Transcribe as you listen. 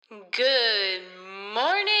Good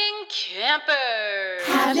morning, campers!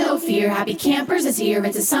 Have no fear, Happy Campers is here.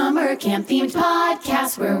 It's a summer camp-themed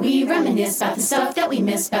podcast where we reminisce about the stuff that we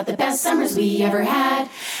missed, about the best summers we ever had.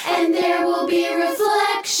 And there will be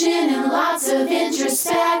reflection and lots of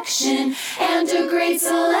introspection and a great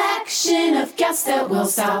selection of guests that will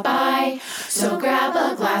stop by. So grab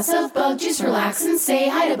a glass of bug juice, relax, and say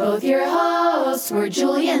hi to both your hosts. We're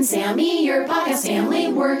Julia and Sammy, your podcast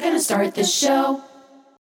family. We're gonna start the show.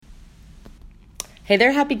 Hey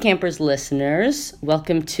there, Happy Campers listeners.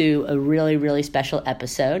 Welcome to a really, really special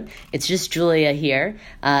episode. It's just Julia here.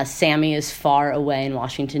 Sammy is far away in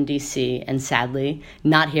Washington, D.C., and sadly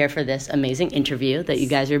not here for this amazing interview that you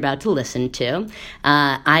guys are about to listen to.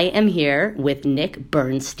 I am here with Nick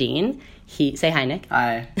Bernstein. Say hi, Nick.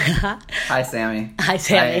 Hi. Hi, Sammy. Hi,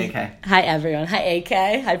 Sammy. Hi, AK. Hi, everyone. Hi,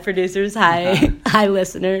 AK. Hi, producers. Hi, hi,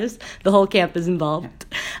 listeners. The whole camp is involved.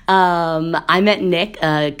 I met Nick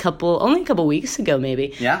only a couple weeks ago,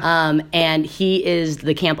 maybe. Yeah. And he is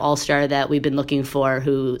the camp all-star that we've been looking for,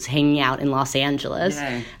 who's hanging out in Los Angeles.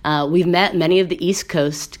 Yay. We've met many of the East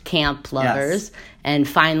Coast camp lovers, Yes. and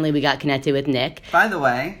finally we got connected with Nick. By the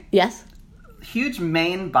way, Yes. huge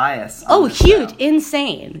Maine bias. Oh, this huge. show.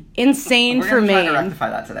 Insane We're for gonna try Maine. to rectify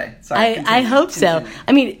that today. Sorry, I continue. hope so. Continue.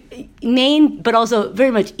 I mean, Maine, but also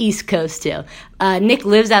very much East Coast, too. Nick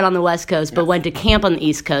lives out on the West Coast, but went to camp on the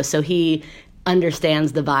East Coast, so he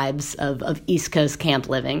understands the vibes of East Coast camp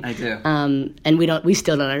living. I do. And we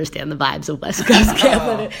still don't understand the vibes of West Coast camp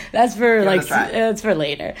living. That's for Give it a try. that's for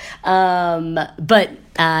later. But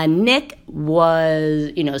Nick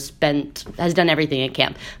has done everything at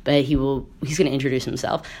camp, but he's going to introduce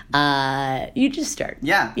himself. You just start.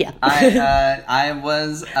 Yeah. Yeah. I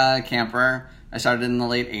was a camper. I started in the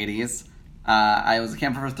late 80s. I was a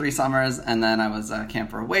camper for 3 summers, and then I was a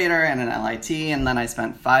camper waiter and an LIT, and then I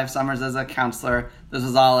spent 5 summers as a counselor. This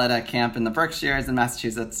was all at a camp in the Berkshires in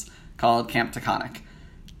Massachusetts called Camp Cinocat.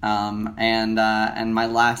 And my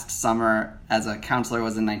last summer as a counselor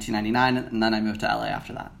was in 1999, and then I moved to LA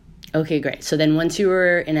after that. Okay, great. So then once you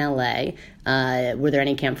were in LA, were there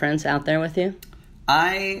any camp friends out there with you?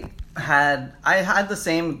 I had the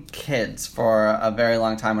same kids for a very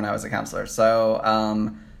long time when I was a counselor. So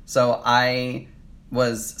I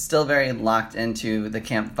was still very locked into the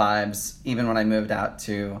camp vibes, even when I moved out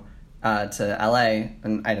to LA,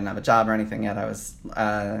 and I didn't have a job or anything yet. I was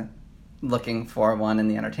looking for one in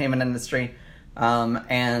the entertainment industry,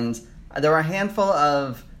 and there were a handful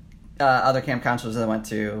of other camp counselors that went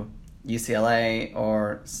to UCLA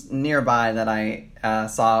or nearby that I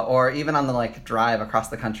saw, or even on the drive across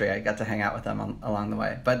the country, I got to hang out with them along the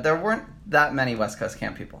way. But there weren't that many West Coast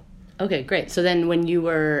camp people. Okay, great. So then when you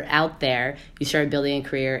were out there, you started building a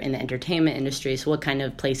career in the entertainment industry. So what kind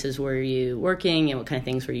of places were you working and what kind of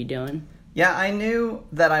things were you doing? Yeah, I knew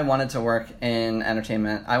that I wanted to work in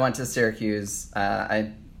entertainment. I went to Syracuse.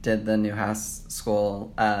 I did the Newhouse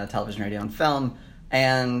School, television, radio, and film.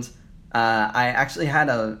 And I actually had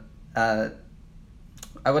I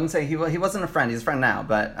wouldn't say he wasn't a friend. He's a friend now.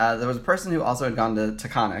 But there was a person who also had gone to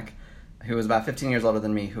Taconic, who was about 15 years older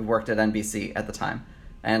than me, who worked at NBC at the time.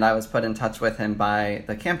 And I was put in touch with him by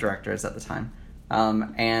the camp directors at the time.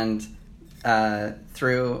 And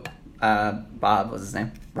through Bob was his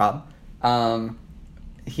name, Rob,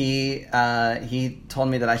 he told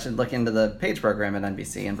me that I should look into the Page program at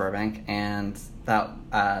NBC in Burbank, and that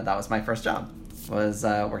was my first job, was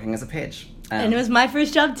working as a Page. And it was my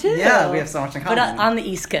first job, too. Yeah, we have so much in common. But on the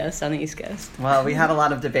East Coast, Well, we had a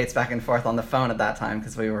lot of debates back and forth on the phone at that time,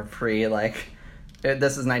 because we were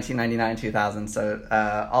this is 1999, 2000,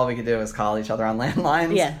 so all we could do was call each other on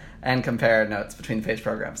landlines and compare notes between the Page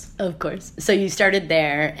programs. Of course. So you started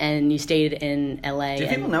there, and you stayed in LA. Do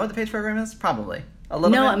people know what the Page program is? Probably. A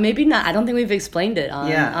little bit? No, maybe not. I don't think we've explained it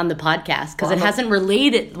on the podcast, because it hasn't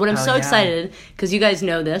related. What I'm so excited, because you guys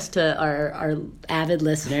know this, to our avid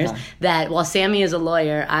listeners, that while Sammy is a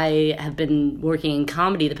lawyer, I have been working in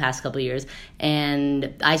comedy the past couple of years,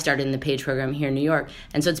 and I started in the Page program here in New York.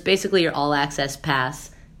 And so it's basically your all-access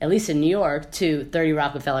pass, at least in New York, to 30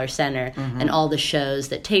 Rockefeller Center and all the shows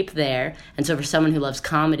that tape there. And so for someone who loves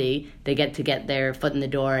comedy, they get to get their foot in the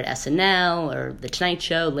door at SNL or The Tonight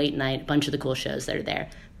Show, Late Night, a bunch of the cool shows that are there.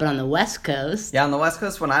 But on the West Coast... Yeah, on the West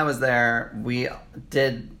Coast, when I was there, we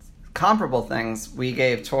did comparable things. We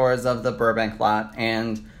gave tours of the Burbank lot,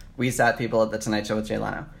 and we sat people at The Tonight Show with Jay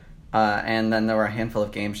Leno. And then there were a handful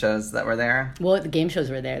of game shows that were there. What the game shows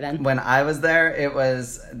were there then? When I was there,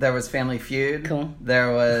 there was Family Feud. Cool.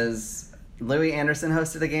 There was Louis Anderson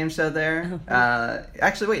hosted a game show there.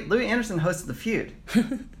 Actually, wait, Louis Anderson hosted The Feud.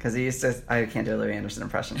 Because he used to... I can't do a Louis Anderson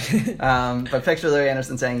impression. But picture Louis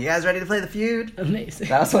Anderson saying, "You guys ready to play The Feud?" Amazing.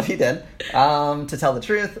 That was what he did. To tell the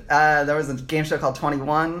truth, there was a game show called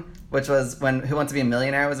 21, which was when Who Wants to Be a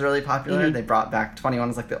Millionaire was really popular. They brought back 21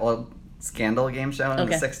 as like the old Scandal game show in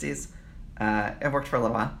the 60s. It worked for a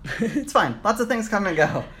little while. It's fine. Lots of things come and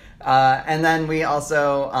go. And then we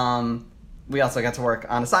also got to work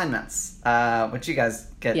on assignments, which you guys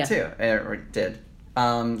get too, or did.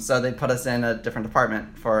 So they put us in a different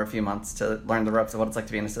department for a few months to learn the ropes of what it's like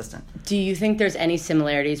to be an assistant. Do you think there's any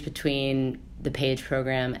similarities between the Page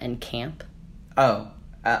program and camp? Oh,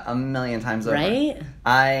 a million times over.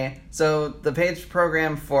 Right? So the Page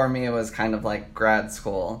program for me was kind of like grad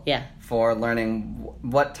school. Yeah. For learning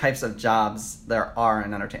what types of jobs there are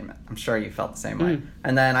in entertainment. I'm sure you felt the same way.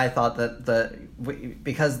 And then I thought that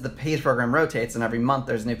because the Page program rotates and every month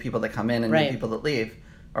there's new people that come in and new people that leave,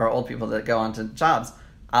 or old people that go on to jobs,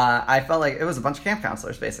 I felt like it was a bunch of camp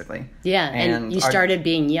counselors, basically. Yeah, and you started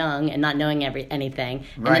being young and not knowing anything.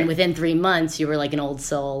 And then within 3 months, you were like an old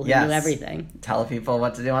soul who knew everything. Tell people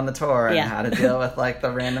what to do on the tour and how to deal with like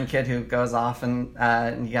the random kid who goes off and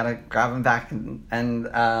you got to grab him back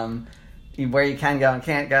and where you can go and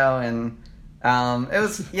can't go. And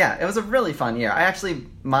it was a really fun year. I actually,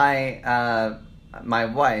 my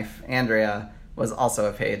wife, Andrea, was also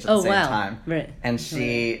a Page at the same time. Right. And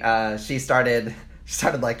she started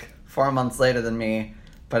like 4 months later than me,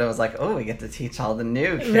 but it was like, oh, we get to teach all the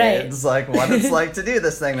new kids like what it's like to do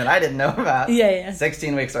this thing that I didn't know about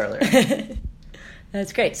 16 weeks earlier.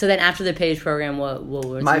 That's great. So then after the Page program, what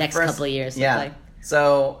were the next couple of years look like?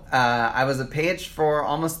 So I was a Page for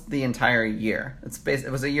almost the entire year.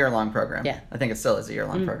 It was a year-long program. Yeah. I think it still is a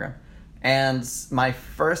year-long program. And my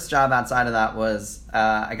first job outside of that was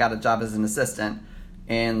I got a job as an assistant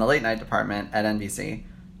in the late night department at NBC.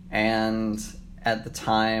 And at the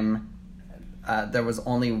time, there was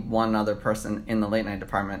only one other person in the late night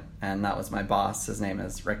department, and that was my boss. His name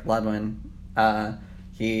is Rick Ludwin.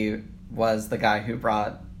 He was the guy who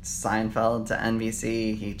brought Seinfeld to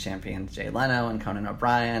NBC. He championed Jay Leno and Conan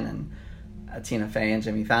O'Brien and Tina Fey and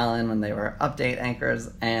Jimmy Fallon when they were update anchors,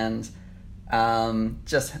 and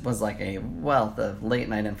just was like a wealth of late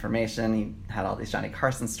night information. He had all these Johnny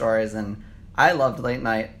Carson stories, and I loved late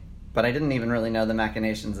night, but I didn't even really know the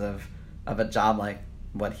machinations of a job like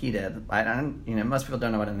what he did. Most people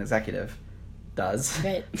don't know what an executive does.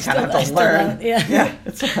 Right. You kind of have to learn. Yeah,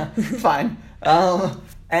 it's fine.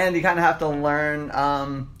 And you kind of have to learn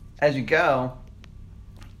as you go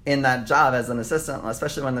in that job as an assistant,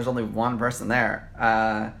 especially when there's only one person there.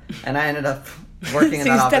 And I ended up working in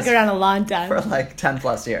that office. So you stuck around a long time. For like 10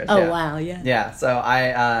 plus years. Oh, wow, yeah. Yeah, so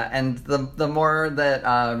and the more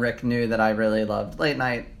that Rick knew that I really loved late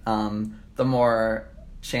night, the more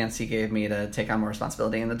chance he gave me to take on more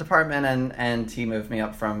responsibility in the department, and he moved me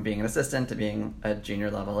up from being an assistant to being a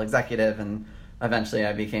junior level executive, and eventually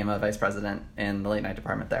I became a vice president in the late night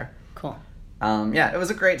department there. Cool. It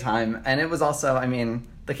was a great time, and it was also,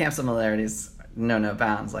 the camp similarities know no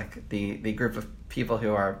bounds. Like the group of people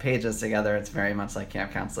who are Pages together, it's very much like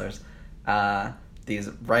camp counselors. These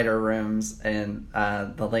writer rooms and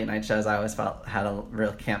the late night shows I always felt had a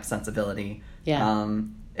real camp sensibility. Yeah.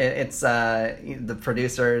 It's the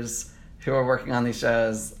producers who are working on these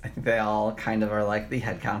shows, I think they all kind of are like the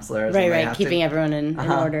head counselors. Right, keeping everyone in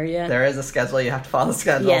order, yeah. There is a schedule, you have to follow the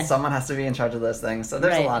schedule, someone has to be in charge of those things. So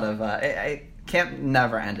there's a lot of, camp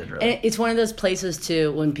never ended, really. And it's one of those places,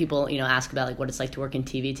 too, when people, ask about, like, what it's like to work in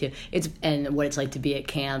TV, too, and what it's like to be at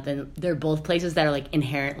camp, and they're both places that are, like,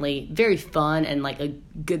 inherently very fun and, like, a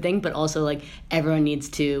good thing, but also, like, everyone needs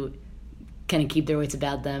to kind of keep their wits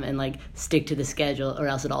about them and like stick to the schedule, or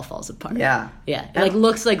else it all falls apart. It like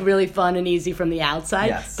looks like really fun and easy from the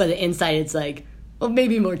outside, but the inside it's like, well,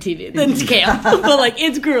 maybe more TV than camp, but like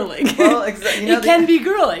it's grueling. Well, it can be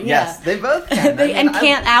grueling. Yes, they both can. And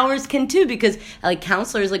camp hours can too, because like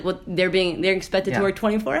counselors, like what they're expected to work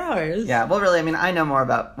 24 hours. Yeah, well, really, I know more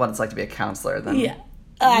about what it's like to be a counselor than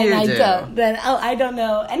I don't. Then I don't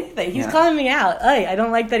know anything. He's calling me out. I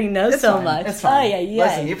don't like that he knows so much. It's fine.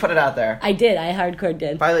 Listen, you put it out there. I did. I hardcore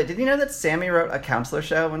did. By the way, did you know that Sammy wrote a counselor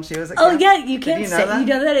show when she was a kid? Oh yeah, you can't say. You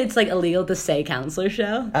know that it's like illegal to say counselor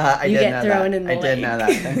show. I did know that. In the lake. I did know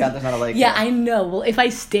that. Thank God there's not a lake. Yeah, I know. Well, if I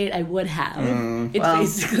stayed, I would have.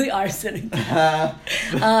 It's basically arson.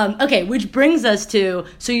 Okay, which brings us to,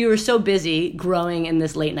 so you were so busy growing in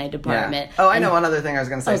this late night department. Yeah. Oh, I know one other thing I was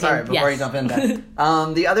going to say. Sorry, before you jump in.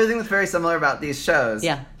 The other thing that's very similar about these shows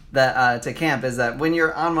that to camp is that when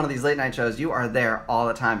you're on one of these late night shows, you are there all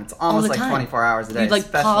the time. It's almost like 24 hours a day. You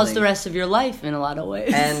pause the rest of your life in a lot of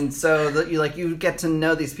ways. And so you get to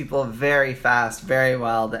know these people very fast, very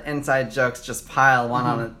well. The inside jokes just pile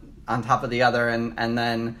one on top of the other, and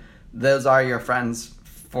then those are your friends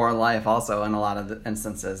for life. Also, in a lot of the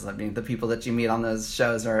instances, I mean, the people that you meet on those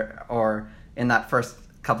shows or in that first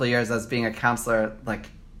couple of years as being a counselor, like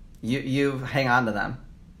you hang on to them.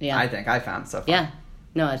 Yeah, I think I found so far. Yeah.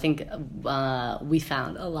 No, I think we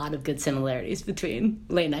found a lot of good similarities between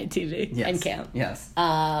late night TV and camp. Yes.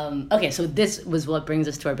 Okay, so this was what brings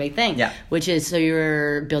us to our big thing. Yeah. Which is, so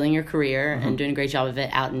you're building your career and doing a great job of it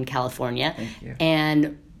out in California. Thank you.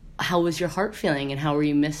 And how was your heart feeling, and how were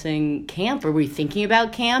you missing camp? Or were you thinking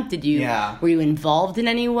about camp? Were you involved in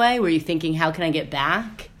any way? Were you thinking, how can I get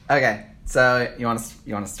back? Okay, so you want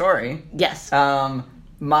a story? Yes.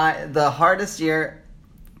 The hardest year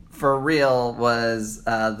for real was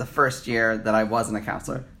the first year that I wasn't a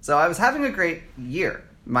counselor. So I was having a great year.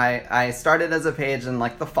 I started as a page in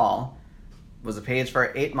the fall, was a page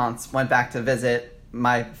for 8 months, went back to visit.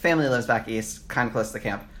 My family lives back east, kind of close to the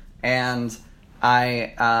camp, and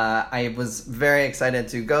I was very excited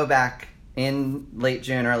to go back in late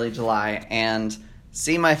June, early July, and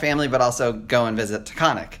see my family, but also go and visit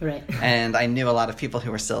Cinocat. Right. And I knew a lot of people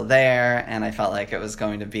who were still there, and I felt like it was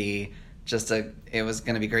going to be it was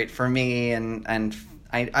going to be great for me, and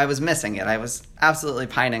I was missing it. I was absolutely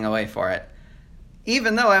pining away for it,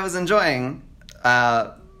 even though I was enjoying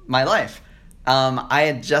my life. I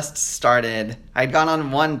had just started. I'd gone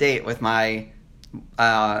on one date with my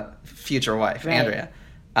future wife, right. Andrea.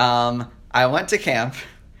 I went to camp.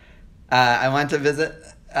 I went to visit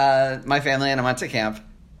my family, and I went to camp.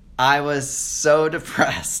 I was so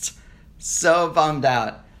depressed, so bummed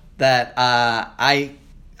out that I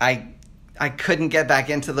couldn't get back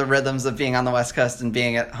into the rhythms of being on the West Coast and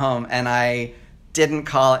being at home, and I didn't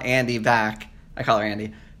call Andy back. I call her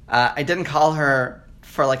Andy. I didn't call her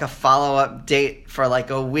for a follow-up date for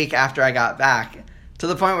a week after I got back, to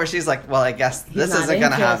the point where she's like, well, I guess this isn't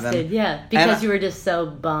going to happen. Yeah, because you were just so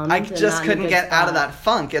bummed. I just couldn't get out of that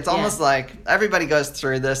funk. It's almost like everybody goes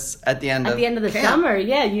through this at the end of the camp. summer.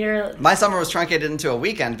 Yeah, my summer was truncated into a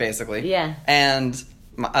weekend, basically. Yeah. And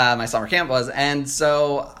my summer camp was, and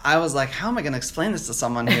so I was like, how am I going to explain this to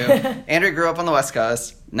someone who Andrea grew up on the West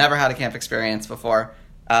Coast, never had a camp experience before,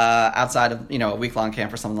 outside of a week-long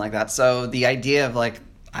camp or something like that. So the idea of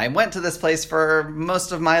I went to this place for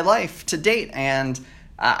most of my life to date, and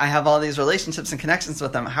I have all these relationships and connections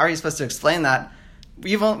with them. How are you supposed to explain that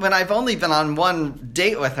when I've only been on one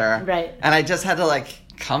date with her? Right. And I just had to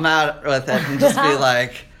come out with it and just be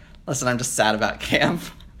like, listen, I'm just sad about camp.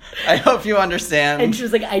 I hope you understand. And she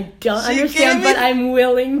was like, I don't understand, but I'm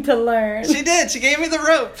willing to learn. She did. She gave me the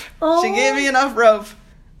rope. Oh. She gave me enough rope.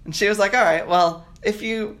 And she was like, all right, well, if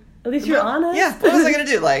you... At least you're honest. Yeah, what was I going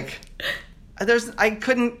to do?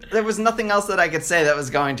 There was nothing else that I could say that was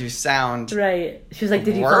going to sound right. She was like,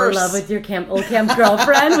 did you worse. fall in love with your old camp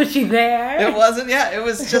girlfriend? Was she there? It wasn't, yeah. It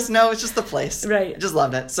was just, no, it's just the place. Right. I just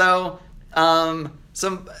loved it. So, the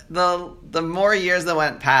more years that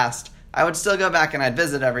went past, I would still go back and I'd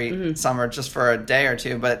visit every summer just for a day or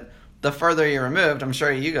two, but the further you're removed, I'm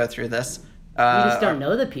sure you go through this. You just don't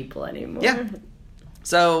know the people anymore. Yeah.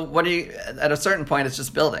 So at a certain point, it's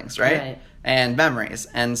just buildings, right? And memories.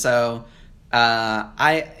 And so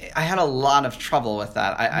I had a lot of trouble with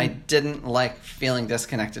that. I didn't like feeling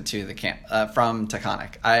disconnected to the camp, from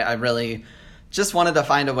Cinocat. I really just wanted to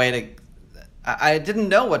find a way to... I didn't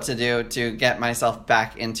know what to do to get myself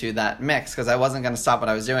back into that mix, because I wasn't going to stop what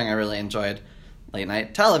I was doing. I really enjoyed late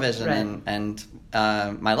night television and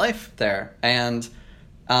my life there. And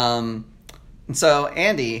so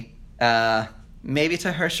Andy, maybe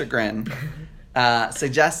to her chagrin,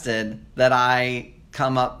 suggested that I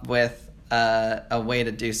come up with a way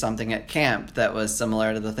to do something at camp that was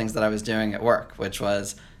similar to the things that I was doing at work, which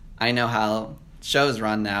was, I know how shows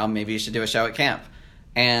run now, maybe you should do a show at camp.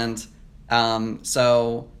 And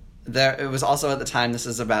so it was also at the time, this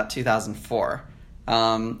is about 2004,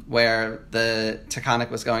 where the Cinocat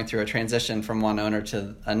was going through a transition from one owner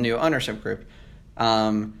to a new ownership group.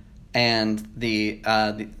 And the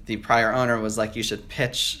prior owner was like, you should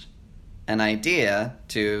pitch an idea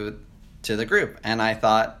to the group. And I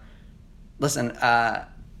thought, listen, I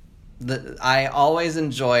always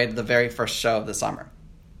enjoyed the very first show of the summer.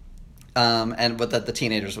 And what that the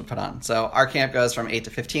teenagers would put on. So our camp goes from 8 to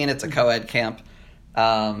 15. It's a co-ed camp.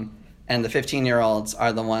 And the 15-year-olds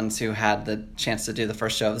are the ones who had the chance to do the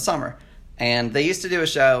first show of the summer. And they used to do a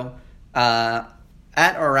show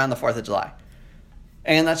at or around the 4th of July.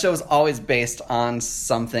 And that show was always based on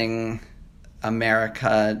something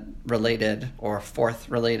America related or Fourth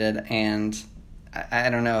related, and I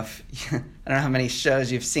don't know if I don't know how many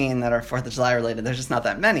shows you've seen that are 4th of July related. There's just not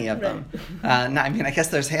that many of them. I mean, I guess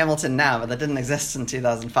there's Hamilton now, but that didn't exist in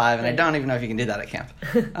 2005, and I don't even know if you can do that at camp.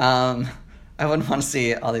 I wouldn't want to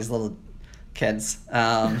see all these little kids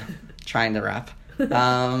trying to rap.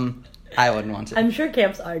 I wouldn't want to. I'm sure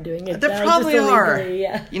camps are doing it. They probably are.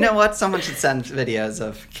 Yeah. You know what? Someone should send videos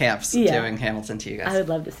of camps doing Hamilton to you guys. I would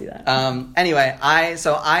love to see that. Anyway, I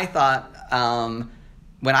thought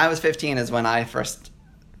when I was 15 is when I first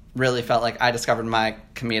really felt like I discovered my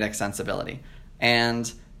comedic sensibility.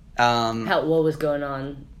 And what was going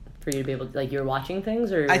on for you to be able to, like, you were watching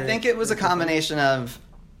things? Or I think it was a combination of,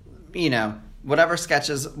 whatever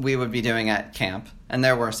sketches we would be doing at camp. And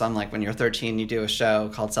there were some, like when you're 13, you do a show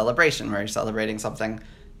called Celebration, where you're celebrating something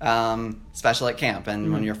special at camp.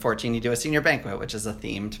 And when you're 14, you do a senior banquet, which is a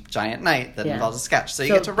themed giant night that involves a sketch. So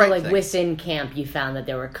you get to write things. Within camp, you found that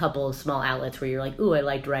there were a couple of small outlets where you're like, ooh, I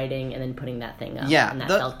liked writing, and then putting that thing up. Yeah. And that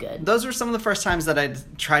felt good. Those were some of the first times that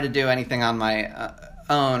I'd try to do anything on my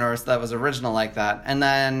own or that was original like that. And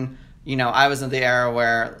then... I was in the era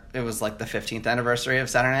where it was like the 15th anniversary of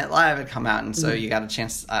Saturday Night Live had come out, and so you got a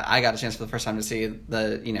chance. I got a chance for the first time to see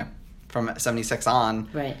from '76 on,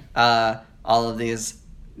 right? All of these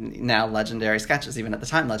now legendary sketches, even at the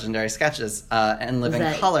time legendary sketches. And Living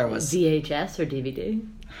Color was VHS or DVD.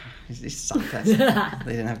 You suck, guys. They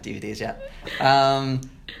didn't have DVDs yet.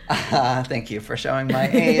 Thank you for showing my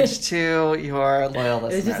age to your loyal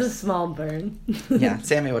listeners. It was just a small burn. Yeah,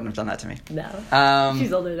 Sammy wouldn't have done that to me. No.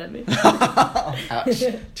 She's older than me. Ouch.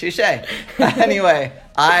 Touche. Anyway,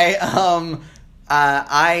 I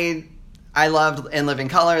loved In Living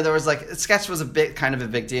Color. There was sketch was kind of a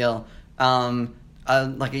big deal.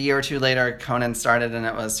 Like a year or two later, Conan started, and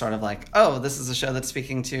it was sort of like, oh, this is a show that's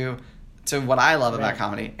speaking to what I love about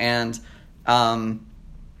comedy. And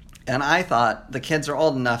I thought the kids are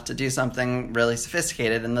old enough to do something really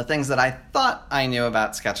sophisticated. And the things that I thought I knew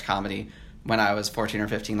about sketch comedy when I was 14 or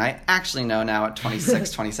 15, I actually know now at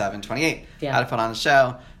 26, 27, 28, how to put on a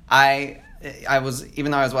show. I was,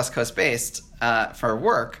 even though I was West Coast based for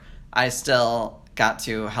work, I still got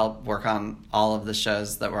to help work on all of the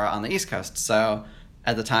shows that were on the East Coast. So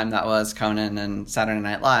at the time that was Conan and Saturday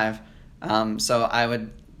Night Live. So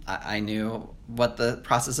I knew what the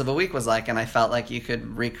process of a week was like, and I felt like you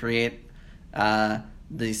could recreate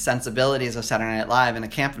the sensibilities of Saturday Night Live in a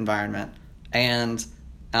camp environment. And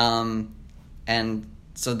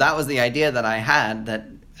so that was the idea that I had, that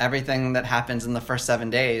everything that happens in the first 7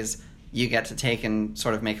 days, you get to take and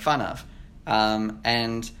sort of make fun of.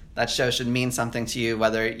 And that show should mean something to you,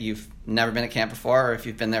 whether you've never been at camp before or if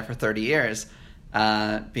you've been there for 30 years,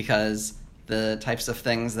 because the types of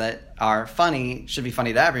things that are funny should be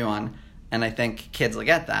funny to everyone. And I think kids will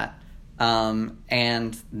get that.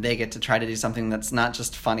 And they get to try to do something that's not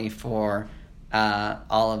just funny for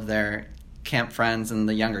all of their camp friends and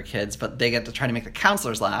the younger kids, but they get to try to make the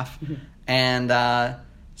counselors laugh. And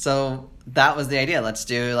so that was the idea. Let's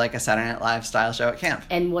do like a Saturday Night Live style show at camp.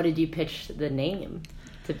 And what did you pitch the name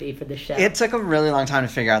to be for the show? It took a really long time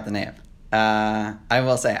to figure out the name. I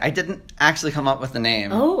will say, I didn't actually come up with the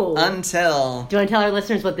name until... Do you want to tell our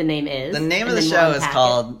listeners what the name is? The name of the show is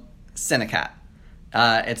called Cinocat.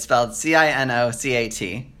 It's spelled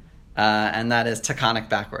Cinocat, and that is taconic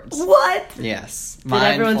backwards. What? Yes. Did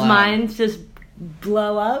everyone's minds just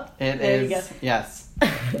blow up? It is, yes.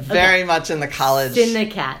 Very much in the college...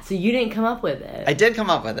 Cinocat. So you didn't come up with it. I did come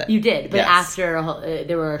up with it. You did, but after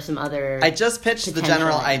there were some other... I just pitched the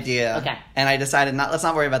general idea, and I decided let's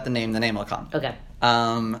not worry about the name. The name will come. Okay.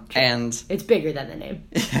 And... It's bigger than the name.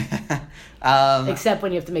 Except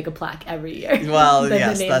when you have to make a plaque every year. Well,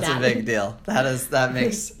 yes, that's a big deal. That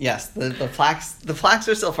makes... Yes, the plaques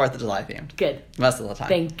are still 4th of July themed. Good. Most of the time.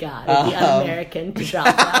 Thank God. The un-American to drop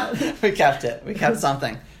that. We kept it. We kept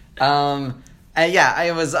something.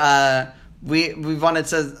 I was, we wanted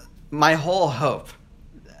to, my whole hope,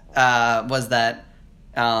 was that,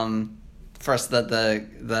 first that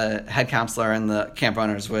the head counselor and the camp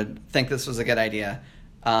owners would think this was a good idea,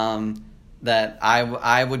 that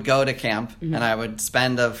I would go to camp and I would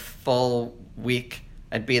spend a full week.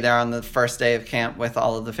 I'd be there on the first day of camp with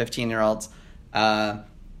all of the 15-year-olds. I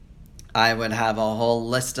would have a whole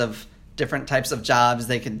list of different types of jobs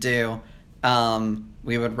they could do.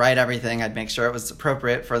 We would write everything. I'd make sure it was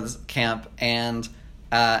appropriate for the camp, and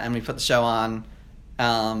we put the show on the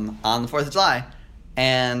 4th of July.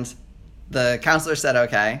 And the counselor said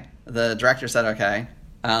okay, the director said okay,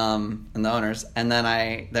 and the owners. And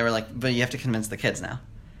then they were like, but you have to convince the kids now.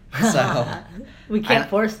 So we can't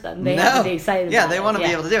force them. They have to be excited about it. Yeah, they want to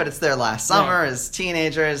be able to do it. It's their last summer as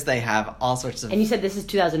teenagers. They have all sorts of... And you said this is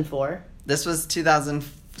 2004? This was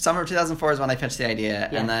summer of 2004 is when I pitched the idea,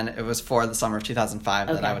 and then it was for the summer of 2005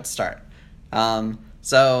 that I would start.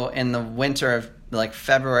 So in the winter of,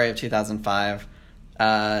 February of 2005,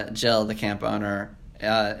 Jill, the camp owner,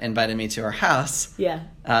 invited me to her house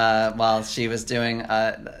while she was doing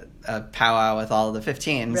a powwow with all of the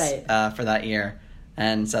 15s for that year,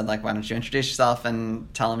 and said, why don't you introduce yourself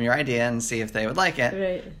and tell them your idea and see if they would like it.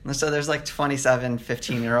 Right. And so there's 27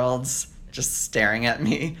 15-year-olds just staring at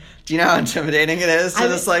me. Do you know how intimidating it is to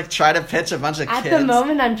just try to pitch a bunch of kids? At the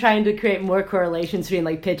moment, I'm trying to create more correlations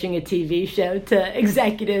between pitching a TV show to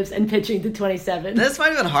executives and pitching to 27. This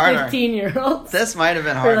might have been harder. 15-year-olds. This might have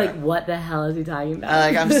been harder. They're what the hell is he talking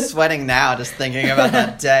about? I'm sweating now just thinking about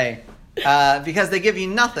that day. Because they give you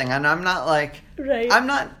nothing, and I'm not I'm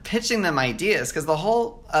not pitching them ideas, because the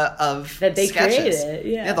whole of that they sketches, created,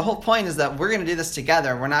 yeah, the whole point is that we're going to do this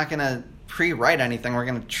together. We're not going to pre-write anything. We're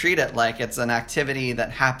going to treat it like it's an activity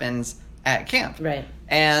that happens at camp, right?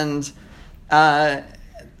 And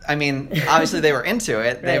obviously they were into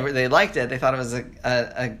it. Right. They liked it. They thought it was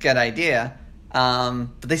a good idea,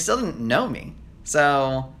 but they still didn't know me.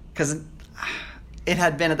 So because it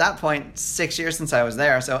had been at that point 6 years since I was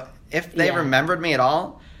there, so. If they remembered me at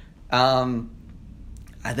all,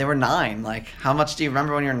 they were 9. How much do you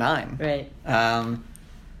remember when you're 9? Right.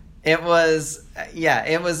 It was,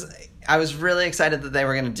 I was really excited that they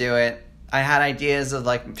were going to do it. I had ideas of,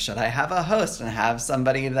 should I have a host and have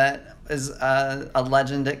somebody that is a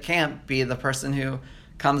legend at camp be the person who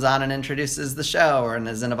comes on and introduces the show or and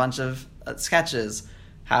is in a bunch of sketches?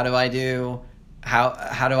 How do I do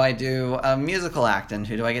a musical act, and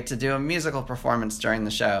who do I get to do a musical performance during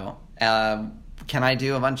the show? Can I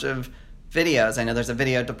do a bunch of videos? I know there's a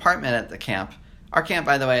video department at the camp. Our camp,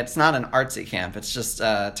 by the way, it's not an artsy camp. It's just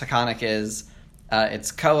Cinocat is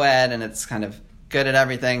it's co-ed, and it's kind of good at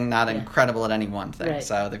everything, not incredible at any one thing. Right.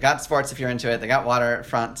 So they've got sports if you're into it. They got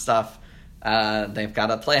waterfront stuff. They've got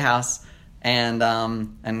a playhouse, and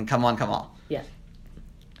come on, come all. Yeah.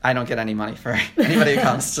 I don't get any money for anybody who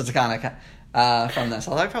comes to Cinocat. From this,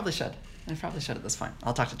 although I probably should at this point.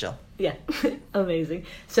 I'll talk to Jill. Yeah. Amazing.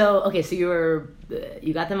 So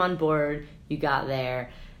you got them on board, you got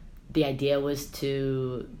there. The idea was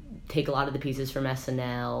to take a lot of the pieces from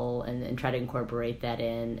SNL and try to incorporate that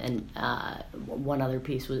in, and one other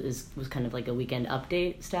piece was kind of a weekend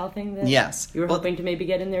update style thing that you were hoping to maybe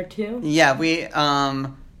get in there too. Yeah, we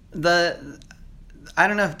I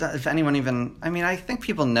don't know if anyone even... I think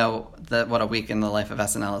people know what a week in the life of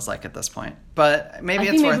SNL is like at this point. But maybe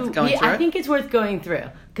it's worth going through it. I think it's worth going through,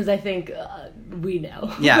 because I think we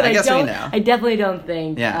know. Yeah, I guess we know. I definitely don't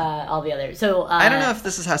think all the others. So I don't know if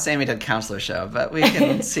this is how Sammy did Counselor Show, but we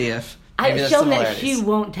can see if... She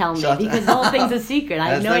won't tell me, because the whole thing's a secret. I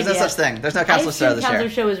have no idea. There's no such thing. There's no Counselor Show this year. Counselor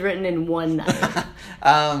Show was written in one night.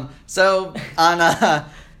 So on...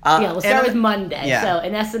 we'll start with Monday. Yeah. So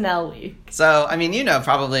an SNL week. So you know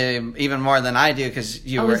probably even more than I do, because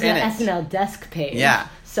you were in it. I was on the SNL desk page. Yeah.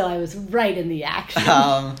 So I was right in the action.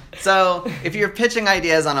 So if you're pitching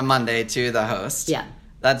ideas on a Monday to the host,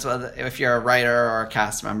 that's what. If you're a writer or a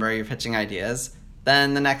cast member, you're pitching ideas.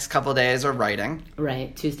 Then the next couple of days are writing.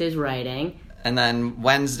 Right. Tuesday's writing. And then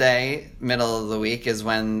Wednesday, middle of the week, is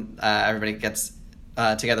when everybody gets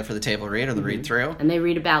together for the table read or the read-through. And they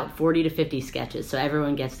read about 40 to 50 sketches, so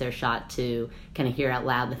everyone gets their shot to kind of hear out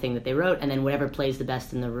loud the thing that they wrote, and then whatever plays the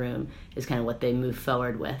best in the room is kind of what they move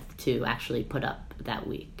forward with to actually put up that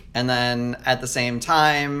week. And then at the same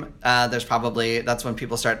time, that's when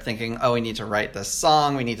people start thinking, oh, we need to write this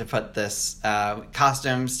song, we need to put this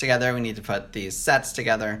costumes together, we need to put these sets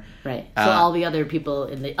together. Right. So all the other people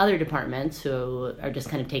in the other departments who are just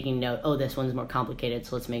kind of taking note, oh, this one's more complicated,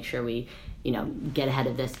 so let's make sure we get ahead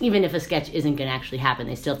of this. Even if a sketch isn't going to actually happen,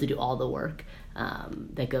 they still have to do all the work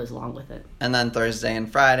that goes along with it. And then Thursday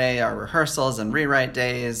and Friday are rehearsals and rewrite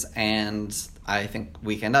days, and I think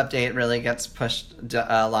Weekend Update really gets pushed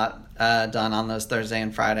a lot done on those Thursday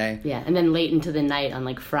and Friday. Yeah, and then late into the night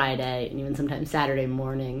on Friday and even sometimes Saturday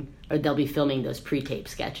morning, or they'll be filming those pre-tape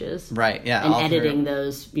sketches. Right, yeah. And editing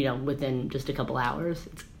those, within just a couple hours.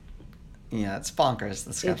 Yeah, it's bonkers,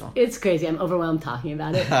 the schedule. It's crazy. I'm overwhelmed talking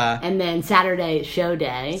about it. And then Saturday, show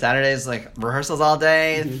day. Saturday's like rehearsals all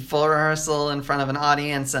day, full rehearsal in front of an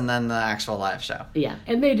audience, and then the actual live show. Yeah,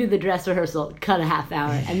 and they do the dress rehearsal, cut a half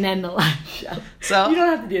hour, and then the live show. So you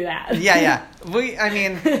don't have to do that. Yeah.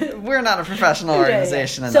 We're not a professional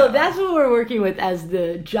organization. So that's what we're working with as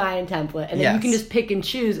the giant template, and then you can just pick and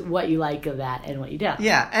choose what you like of that and what you don't.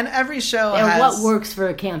 Yeah, and every show and has... what works for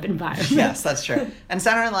a camp environment. Yes, that's true. And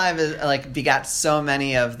Saturday Night Live is begat so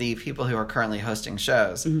many of the people who are currently hosting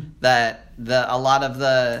shows that a lot of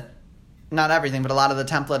the, not everything, but a lot of the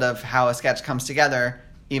template of how a sketch comes together,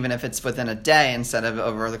 even if it's within a day instead of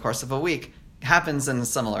over the course of a week, happens in a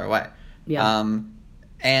similar way. Yeah.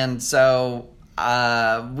 And so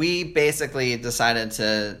we basically decided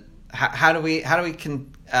to how do we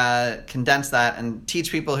condense that and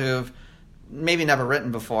teach people who've maybe never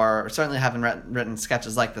written before, or certainly haven't written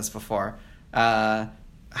sketches like this before.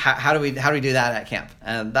 How do we do that at camp?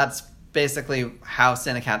 And that's basically how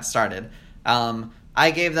Cinocat started.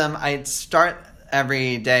 I'd start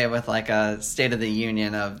every day with like a State of the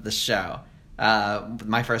Union of the show,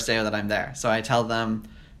 my first day that I'm there. So I tell them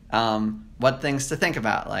what things to think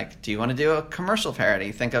about. Like, do you want to do a commercial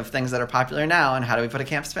parody? Think of things that are popular now, and how do we put a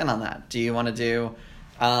camp spin on that? Do you want to do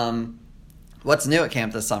what's new at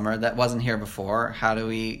camp this summer that wasn't here before? How do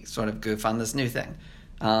we sort of goof on this new thing?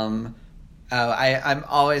 I'm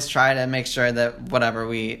always trying to make sure that whatever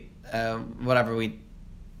we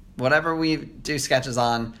do sketches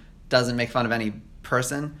on doesn't make fun of any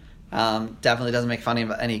person, definitely doesn't make fun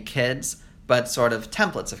of any kids, but sort of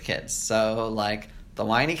templates of kids. So like the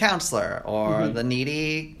whiny counselor, or the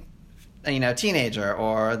needy, teenager,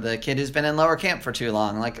 or the kid who's been in lower camp for too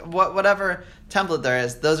long. Like whatever template there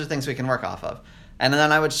is, those are things we can work off of. And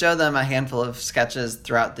then I would show them a handful of sketches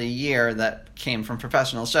throughout the year that came from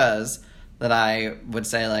professional shows that I would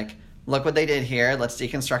say, like, look what they did here. Let's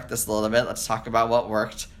deconstruct this a little bit. Let's talk about what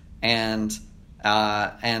worked, and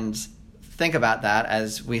think about that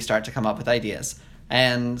as we start to come up with ideas.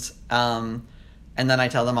 And then I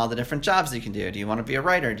tell them all the different jobs you can do. Do you want to be a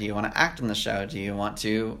writer? Do you want to act in the show? Do you want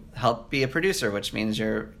to help be a producer, which means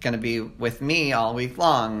you're going to be with me all week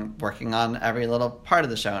long, working on every little part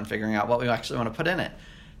of the show and figuring out what we actually want to put in it,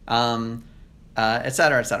 et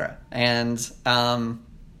cetera, et cetera. And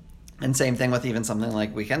same thing with even something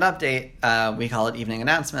like Weekend Update. We call it Evening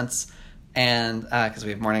Announcements, and because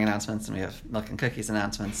we have morning announcements and we have milk and cookies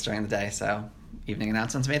announcements during the day, so evening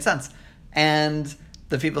announcements made sense. And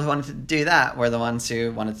the people who wanted to do that were the ones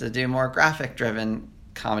who wanted to do more graphic-driven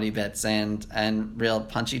comedy bits and real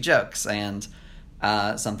punchy jokes, and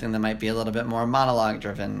something that might be a little bit more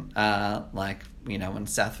monologue-driven. Like, when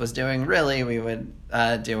Seth was doing Really, we would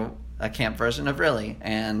do a camp version of Really,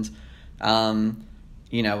 and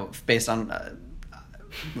based on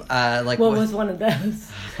like what was one of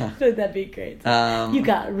those? That'd be great. You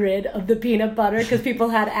got rid of the peanut butter because people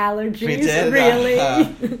had allergies. We did. Really?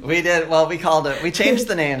 We did. Well, we called it. We changed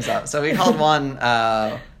the names up. So we called one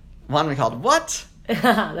we called What?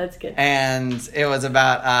 That's good. And it was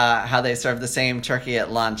about how they serve the same turkey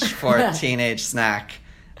at lunch for a teenage snack,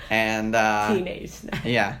 and teenage snack.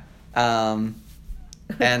 Yeah.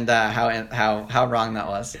 And how wrong that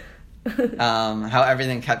was. How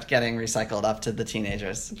everything kept getting recycled up to the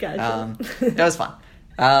teenagers. Gotcha. It was fun.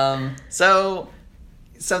 So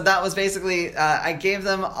that was basically, I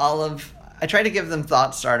tried to give them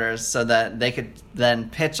thought starters so that they could then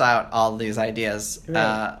pitch out all these ideas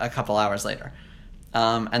a couple hours later.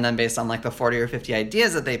 And then based on like the 40 or 50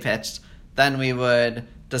 ideas that they pitched, then we would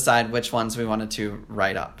decide which ones we wanted to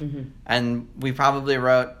write up. Mm-hmm. And we probably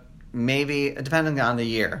wrote, maybe, depending on the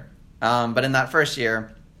year, but in that first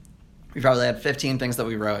year, we probably had 15 things that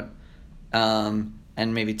we wrote, and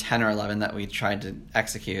maybe 10 or 11 that we tried to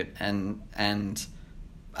execute. And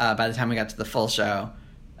by the time we got to the full show,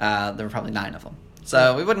 there were probably 9 of them.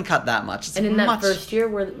 So we wouldn't cut that much. And in that first year,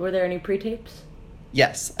 were there any pre-tapes?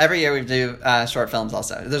 Yes. Every year we do short films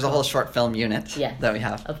also. There's a whole short film unit that we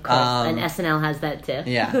have. Of course. And SNL has that too.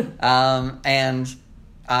 Yeah. And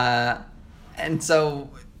so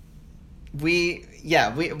we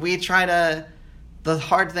try to... The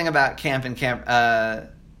hard thing about camp, the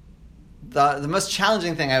most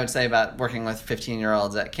challenging thing I would say about working with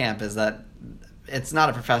 15-year-olds at camp is that it's not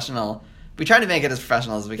a professional. We try to make it as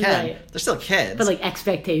professional as we can. Right. They're still kids. But like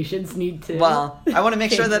expectations need to. Well, I want to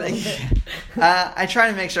make sure that I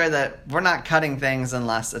try to make sure that we're not cutting things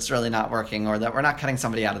unless it's really not working, or that we're not cutting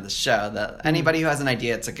somebody out of the show. That anybody who has an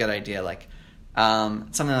idea, it's a good idea. Like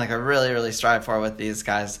something like I really, really strive for with these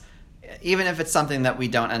guys, even if it's something that we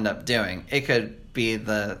don't end up doing, it could be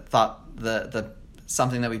the thought, the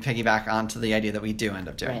something that we piggyback onto the idea that we do end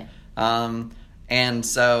up doing. And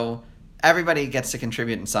so everybody gets to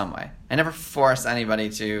contribute in some way. I never force anybody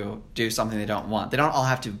to do something they don't want. They don't all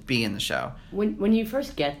have to be in the show. When you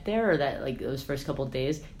first get there, or that like those first couple of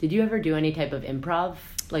days, did you ever do any type of improv,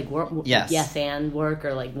 like yes and work,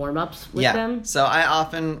 or like warm ups with them? So I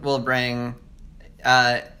often will bring.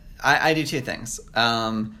 I do two things.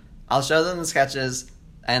 I'll show them the sketches,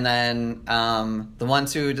 and then the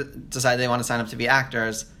ones who decide they want to sign up to be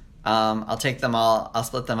actors, I'll take them all. I'll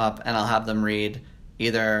split them up, and I'll have them read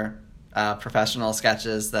either professional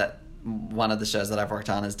sketches that one of the shows that I've worked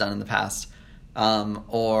on has done in the past,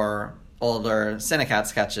 or older Cinocat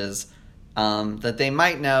sketches that they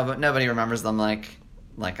might know, but nobody remembers them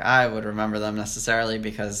like I would remember them necessarily,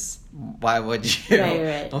 because why would you?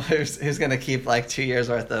 Right. Who's going to keep like 2 years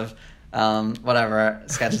worth of whatever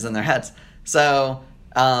sketches in their heads? So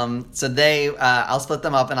they, I'll split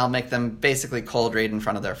them up and I'll make them basically cold read in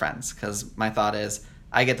front of their friends, because my thought is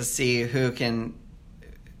I get to see who can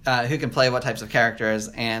play what types of characters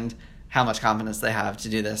and how much confidence they have to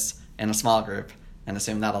do this in a small group, and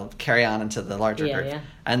assume that'll carry on into the larger group. Yeah.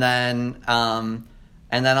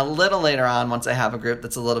 And then a little later on, once I have a group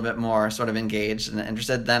that's a little bit more sort of engaged and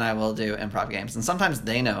interested, then I will do improv games. And sometimes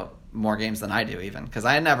they know more games than I do, even, because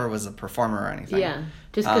I never was a performer or anything. Yeah,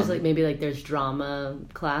 just because maybe there's drama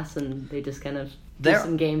class and they just kind of do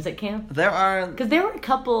some games at camp. Because there were a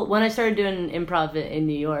couple, when I started doing improv in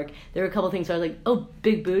New York, there were a couple things where I was like, oh,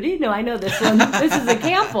 big booty? No, I know this one. This is a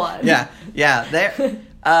camp one. Yeah.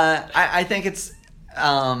 I think it's,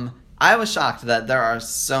 I was shocked that there are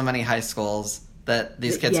so many high schools that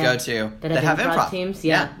these kids go to that have improv teams.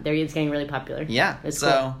 Yeah. It's getting really popular. Yeah,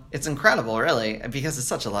 it's incredible, really, because it's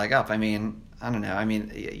such a leg up. I mean, I don't know. I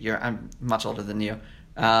mean, I'm much older than you.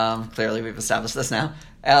 Clearly, we've established this now.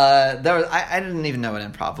 I didn't even know what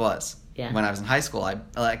improv was when I was in high school. I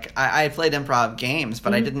played improv games,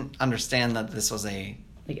 but I didn't understand that this was an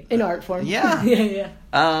art form. Yeah, yeah.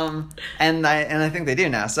 And I think they do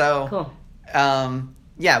now. So cool.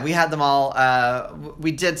 Yeah, we had them all.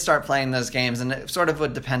 We did start playing those games, and it sort of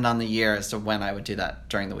would depend on the year as to when I would do that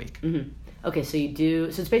during the week. Mm-hmm. Okay, so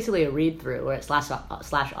it's basically a read-through, or it's slash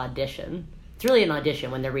audition. It's really an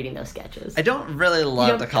audition when they're reading those sketches. I don't really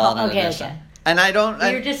love to call it an audition. Okay. And I don't...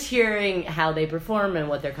 You're just hearing how they perform and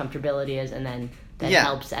what their comfortability is, and then that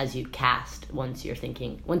helps as you cast once you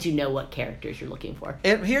know what characters you're looking for.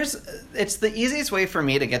 It's the easiest way for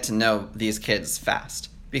me to get to know these kids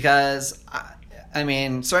fast, because... I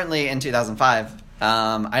mean, certainly in 2005,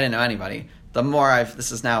 I didn't know anybody. The more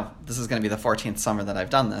this is going to be the 14th summer that I've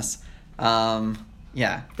done this. Yeah.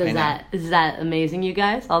 Is that amazing, you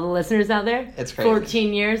guys? All the listeners out there? It's crazy.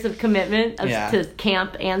 14 years of commitment to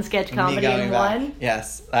camp and sketch comedy in one.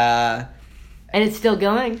 Yes. And it's still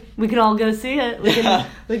going. We can all go see it. We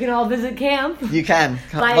can all visit camp. You can.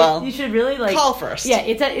 You should really call first. Yeah,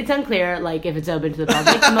 it's unclear if it's open to the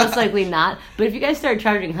public. Most likely not. But if you guys start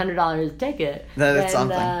charging $100 a ticket, then it's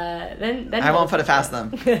something. Then I won't put it past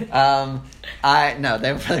them. They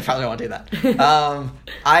probably won't do that.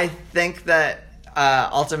 I think that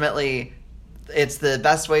ultimately it's the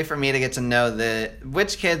best way for me to get to know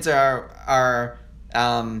which kids are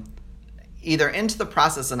either into the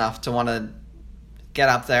process enough to want to get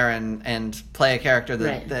up there and play a character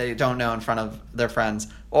that they don't know in front of their friends,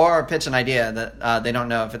 or pitch an idea that they don't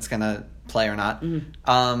know if it's going to play or not.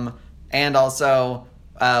 Mm-hmm. And also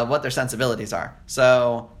what their sensibilities are.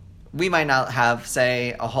 So we might not have,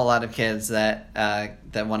 say, a whole lot of kids that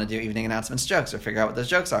want to do evening announcements jokes or figure out what those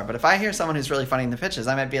jokes are. But if I hear someone who's really funny in the pitches,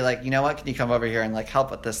 I might be like, you know what, can you come over here and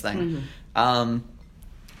help with this thing? Mm-hmm.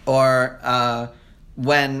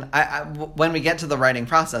 When we get to the writing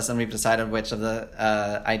process and we've decided which of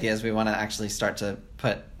the ideas we want to actually start to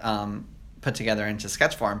put together into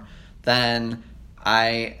sketch form, then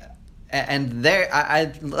I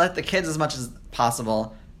let the kids as much as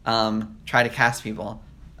possible try to cast people,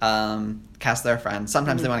 cast their friends.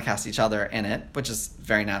 Sometimes they want to cast each other in it, which is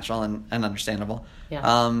very natural and understandable.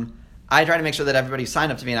 Yeah. I try to make sure that everybody who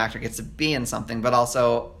signed up to be an actor gets to be in something, but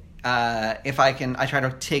also if I can, I try to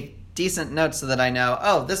take decent notes so that I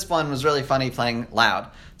know, this one was really funny playing loud,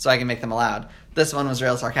 so I can make them loud. This one was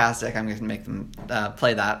real sarcastic, I'm going to make them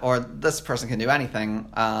play that. Or this person can do anything.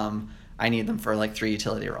 I need them for 3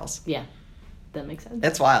 utility roles. Yeah, that makes sense.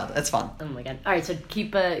 It's wild. It's fun. Oh my god. All right, so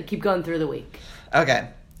keep going through the week. Okay.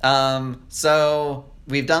 So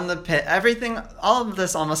we've done the pit. Everything, all of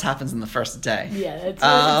this almost happens in the first day. Yeah, it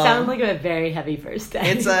sounds like a very heavy first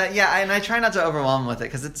day. It's and I try not to overwhelm with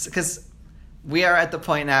it because we are at the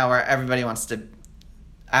point now where everybody wants to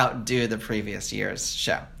outdo the previous year's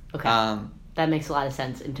show. Okay. That makes a lot of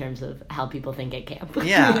sense in terms of how people think at camp.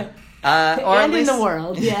 Yeah. Or and at least, in the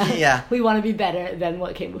world, yeah. Yeah. We want to be better than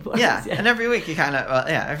what came before Yeah. us. And every week you kind of,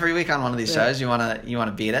 every week on one of these shows you want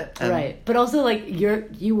to beat it. And, right. But also, like,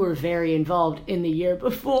 you were very involved in the year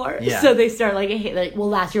before. Yeah. So they start, like, well,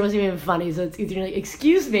 last year wasn't even funny, so it's easier, like,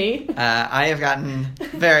 excuse me. I have gotten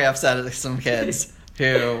very upset at some kids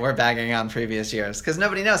who were bagging on previous years because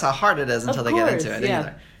nobody knows how hard it is until they get into it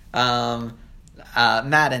either.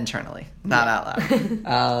 Mad internally, not out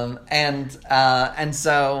loud. And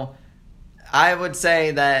so I would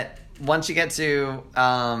say that once you get to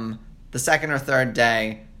the second or third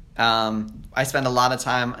day, I spend a lot of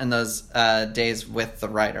time in those days with the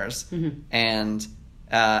writers and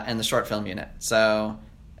the short film unit. So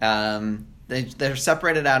they're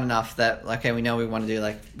separated out enough that, okay, we know we want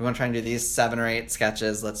to try and do these 7 or 8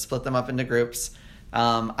 sketches. Let's split them up into groups.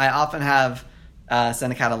 I often have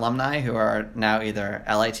Cinocat alumni who are now either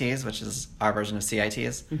LITs, which is our version of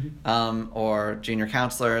CITs, or junior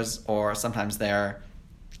counselors, or sometimes they're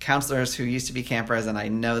counselors who used to be campers and I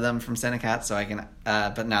know them from Cinocat, so I can,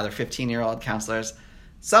 but now they're 15-year-old counselors.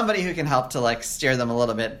 Somebody who can help to like steer them a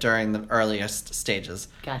little bit during the earliest stages.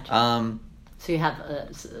 Gotcha. So you have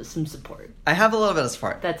some support. I have a little bit of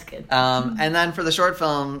support. That's good. And then for the short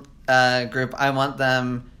film group, I want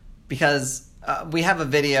them because we have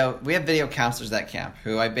video counselors at camp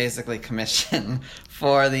who I basically commission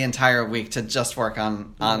for the entire week to just work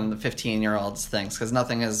on the 15-year-olds things because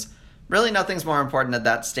nothing's more important at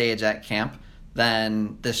that stage at camp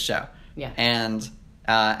than this show. Yeah. And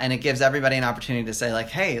it gives everybody an opportunity to say like,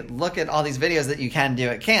 hey, look at all these videos that you can do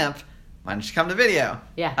at camp. Why don't you come to video?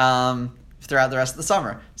 Yeah. Throughout the rest of the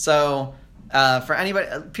summer. So for anybody,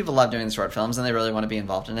 people love doing the short films and they really want to be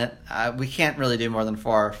involved in it. We can't really do more than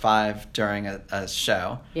 4 or 5 during a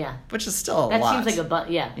show. Yeah. Which is still a lot. That seems like a bunch.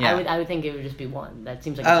 Yeah. I would think it would just be 1. That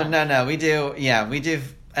seems like a bunch. No. We do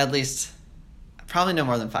at least probably no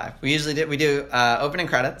more than 5. We do opening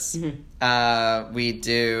credits. We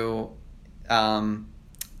do 2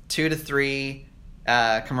 to 3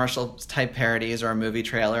 commercial type parodies or a movie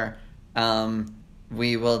trailer.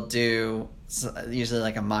 We will do usually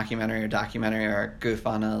like a mockumentary or documentary or a goof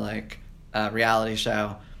on a reality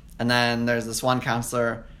show. And then there's this one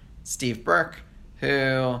counselor, Steve Burke,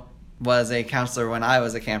 who was a counselor when I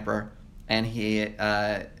was a camper, and he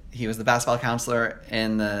was the basketball counselor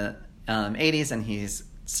in the 80s, and he's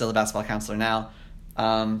still a basketball counselor now.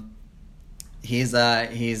 He's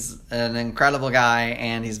an incredible guy,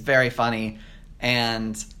 and he's very funny,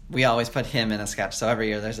 and we always put him in a sketch. So every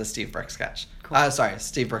year there's a Steve Burke sketch. Cool.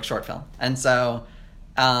 Steve Burke short film. And so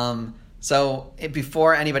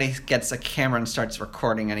before anybody gets a camera and starts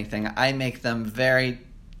recording anything, I make them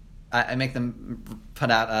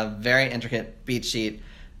put out a very intricate beat sheet.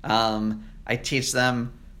 I teach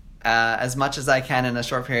them as much as I can in a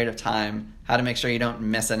short period of time how to make sure you don't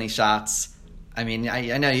miss any shots. I mean,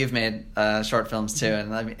 I know you've made short films too,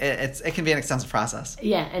 and I mean, it can be an extensive process.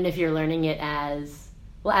 Yeah, and if you're learning it as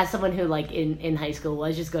someone who like in high school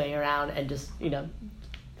was just going around and just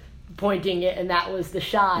pointing it and that was the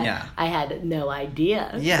shot. Yeah. I had no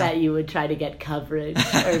idea that you would try to get coverage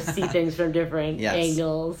or see things from different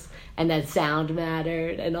angles, and that sound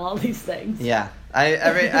mattered and all these things. Yeah.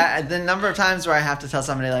 The number of times where I have to tell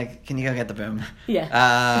somebody like, can you go get the boom? Yeah.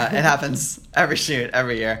 It happens every shoot,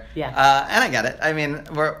 every year. Yeah. And I get it. I mean,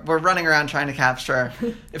 we're running around trying to capture.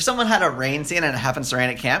 If someone had a rain scene and it happens to rain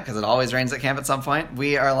at camp, because it always rains at camp at some point,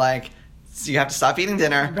 we are like, so you have to stop eating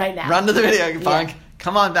dinner. Right now. Run to the video bunk.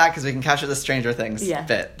 Come on back because we can capture the Stranger Things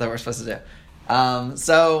bit that we're supposed to do.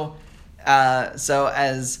 So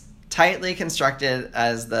as tightly constructed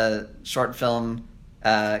as the short film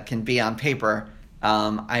can be on paper,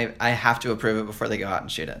 I have to approve it before they go out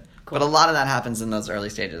and shoot it. Cool. But a lot of that happens in those early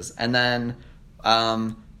stages, and then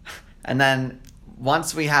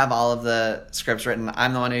once we have all of the scripts written,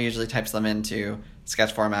 I'm the one who usually types them into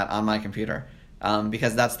sketch format on my computer,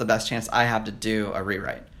 because that's the best chance I have to do a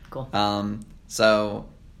rewrite. Cool.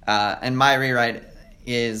 And my rewrite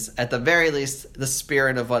is at the very least the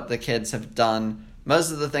spirit of what the kids have done.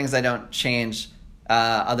 Most of the things I don't change,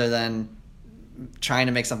 other than trying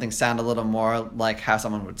to make something sound a little more like how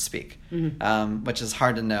someone would speak, which is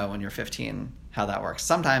hard to know when you're 15 how that works.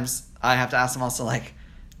 Sometimes I have to ask them also like,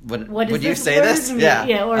 would you say this? Mean?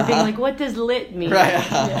 Yeah, or being like, what does lit mean? Right.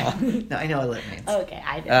 No, I know what lit means. Okay,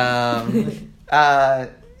 I know.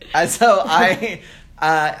 So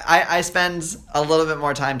I spend a little bit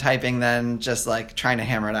more time typing than just like trying to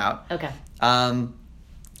hammer it out. Okay. And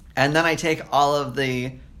then I take all of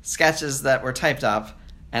the sketches that were typed up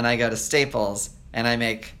and I go to Staples and I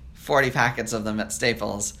make 40 packets of them at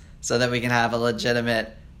Staples so that we can have a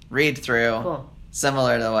legitimate read through. Cool.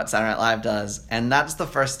 Similar to what Saturday Night Live does. And that's the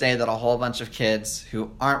first day that a whole bunch of kids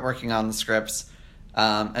who aren't working on the scripts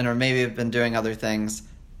and or maybe have been doing other things,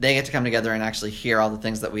 they get to come together and actually hear all the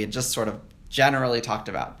things that we had just sort of generally talked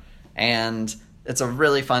about. And it's a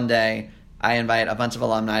really fun day. I invite a bunch of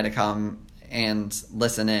alumni to come and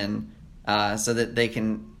listen in so that they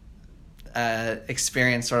can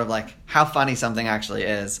experience sort of like how funny something actually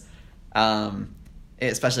is.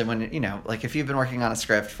 Especially when, like if you've been working on a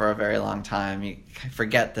script for a very long time, you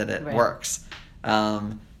forget that it works.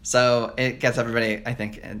 So it gets everybody, I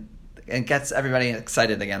think, it gets everybody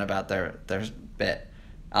excited again about their bit.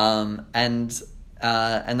 And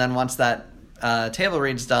then once that table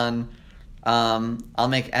read's done, I'll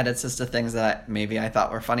make edits as to things that maybe I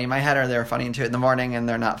thought were funny in my head, or they were funny in 2 a.m. and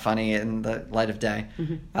they're not funny in the light of day.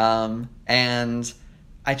 Mm-hmm. And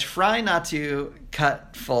I try not to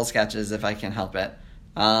cut full sketches if I can help it.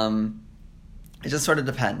 It just sort of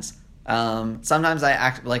depends. Sometimes I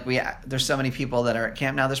act like there's so many people that are at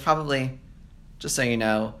camp now. There's probably, just so you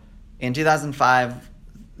know, in 2005,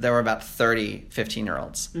 there were about 30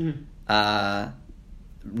 15-year-olds. Mm-hmm.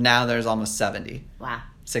 Now there's almost 70. Wow.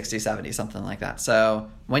 60, 70, something like that. So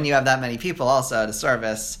when you have that many people also to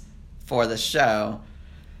service for the show,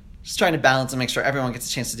 just trying to balance and make sure everyone gets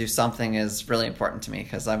a chance to do something is really important to me,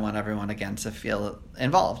 because I want everyone, again, to feel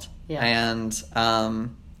involved. Yeah.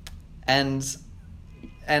 And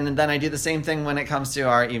then I do the same thing when it comes to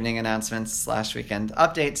our evening announcements / weekend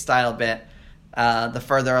update style bit. The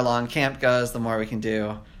further along camp goes, the more we can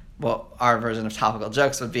do what our version of topical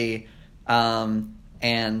jokes would be.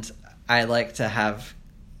 And I like to have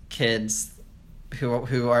kids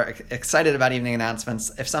who are excited about evening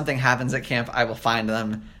announcements. If something happens at camp, I will find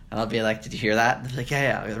them and I'll be like, "Did you hear that?" And they're like,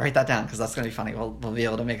 "Yeah, write that down because that's going to be funny. We'll be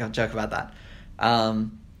able to make a joke about that."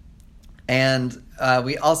 And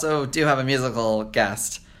we also do have a musical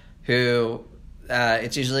guest who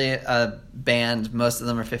it's usually a band. Most of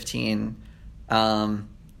them are 15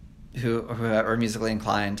 who are musically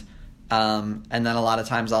inclined. And then a lot of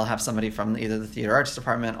times I'll have somebody from either the theater arts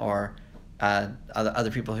department or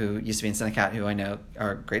other people who used to be in Cinocat who I know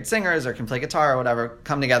are great singers or can play guitar or whatever,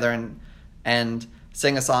 come together and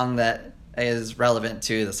sing a song that is relevant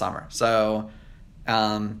to the summer. So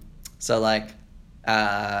like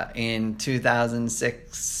in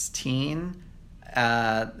 2016,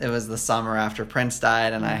 it was the summer after Prince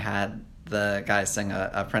died, and I had the guys sing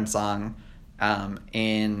a Prince song.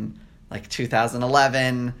 In like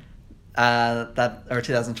 2011, or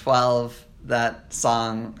 2012, that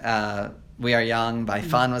song "We Are Young" by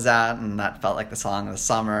Fun was out, and that felt like the song of the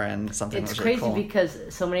summer, and something was really cool. It's crazy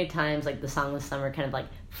because so many times like the song of the summer kind of like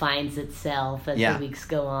finds itself as the weeks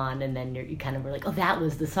go on, and then you kind of were like, oh, that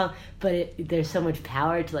was the song. But there's so much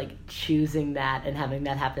power to like choosing that and having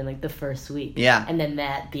that happen like the first week, and then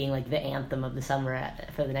that being like the anthem of the summer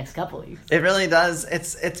for the next couple weeks. It really does.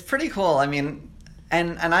 It's pretty cool. I mean,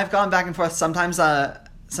 and I've gone back and forth. Sometimes I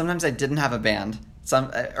didn't have a band.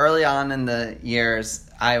 Early on in the years,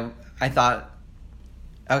 I thought,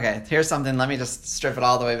 okay, here's something. Let me just strip it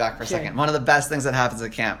all the way back for a second. One of the best things that happens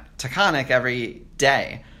at Camp Taconic every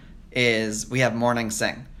day is we have morning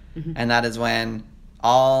sing. Mm-hmm. And that is when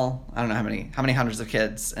I don't know how many hundreds of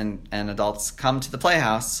kids and adults come to the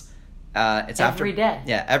Playhouse. It's every day.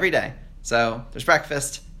 Yeah, every day. So there's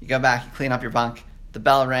breakfast. You go back, you clean up your bunk. The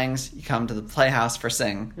bell rings. You come to the Playhouse for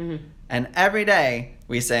sing. Mm-hmm. And every day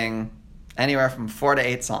we sing anywhere from 4 to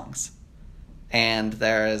 8 songs. And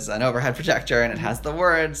there is an overhead projector, and it has the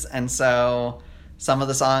words. And so some of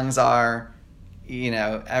the songs are,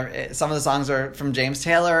 some of the songs are from James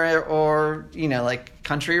Taylor or like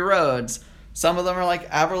Country Roads. Some of them are like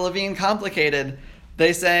Avril Lavigne Complicated.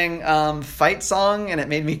 They sang Fight Song, and it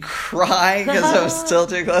made me cry because I was still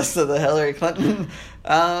too close to the Hillary Clinton.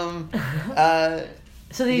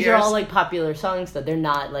 So these are all like popular songs, though. They're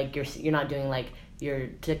not like you're not doing like your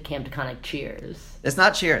Camp Taconic Cheers. It's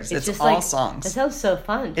not Cheers. It's all like, songs. That sounds so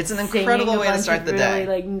fun. It's an incredible way to start the day.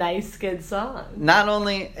 Really like nice, good songs. Not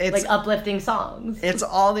only it's like uplifting songs. It's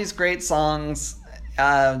all these great songs.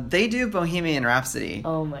 They do Bohemian Rhapsody.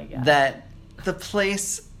 Oh my god! That the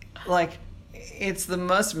place, like, it's the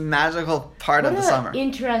most magical part of the summer.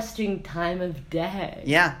 Interesting time of day.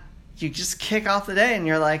 Yeah. You just kick off the day and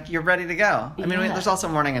you're ready to go. I mean, there's also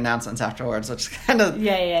morning announcements afterwards, which kind of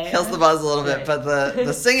kills the buzz a little bit, but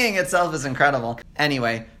the singing itself is incredible.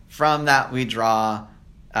 Anyway, from that we draw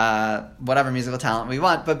whatever musical talent we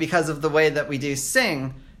want, but because of the way that we do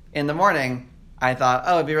sing in the morning, I thought,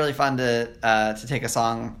 it'd be really fun to take a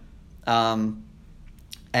song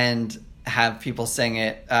and have people sing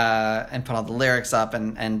it and put all the lyrics up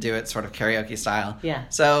and do it sort of karaoke style. Yeah.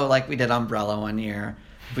 So like we did Umbrella one year.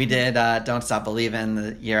 We did Don't Stop Believin'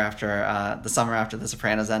 the summer after The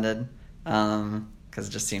Sopranos ended, because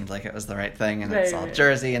it just seemed like it was the right thing, and it's all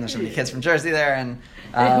Jersey, and there's so many kids from Jersey there, and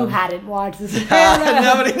who hadn't watched The Sopranos?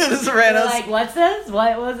 Nobody knew The Sopranos. Like, what's this?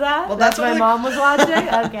 What was that? Well, that's my mom was watching.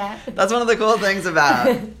 Okay, that's one of the cool things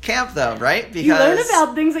about camp, though, right? Because you learn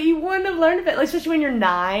about things that you wouldn't have learned about, like, especially when you're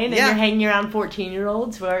 9 and you're hanging around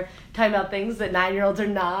 14-year-olds who are talking about things that 9-year-olds are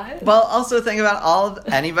not. Well, also think about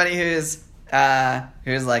anybody who's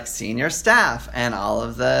like senior staff and all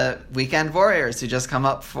of the weekend warriors who just come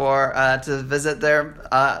up to visit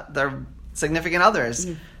their significant others.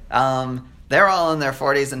 Mm-hmm. They're all in their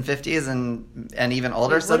 40s and 50s and even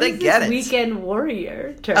older, so they get it. Weekend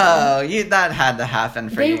warrior term? Oh, that had to happen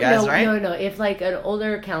for you guys, right? No. If like an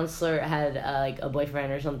older counselor had like a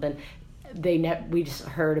boyfriend or something, we just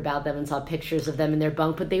heard about them and saw pictures of them in their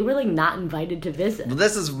bunk, but they were like not invited to visit. Well,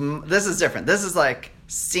 this is different. This is like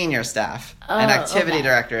senior staff and activity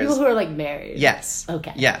directors. People who are like married. Yes.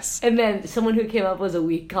 Okay. Yes. And then someone who came up was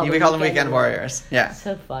we called them Weekend Warriors. Yeah.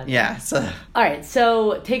 So fun. Yeah. So. All right.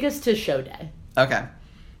 So take us to show day. Okay.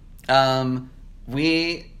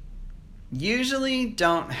 We usually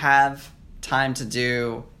don't have time to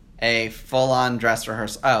do a full-on dress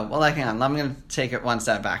rehearsal. Oh, well, hang on. I'm going to take it one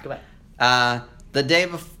step back. A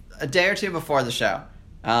day or two before the show,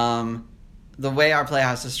 the way our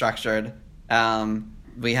playhouse is structured,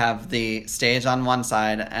 we have the stage on one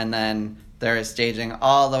side, and then there is staging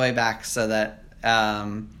all the way back so that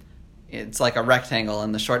it's like a rectangle,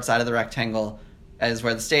 and the short side of the rectangle is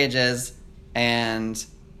where the stage is, and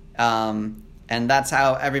that's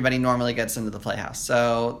how everybody normally gets into the playhouse.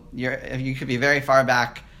 So you could be very far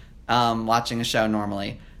back watching a show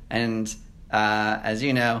normally, and as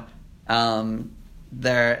you know,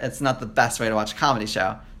 it's not the best way to watch a comedy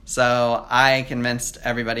show. So I convinced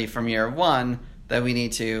everybody from year one that we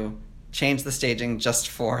need to change the staging just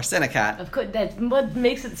for Cinocat. Of course, that's what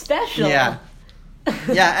makes it special. Yeah.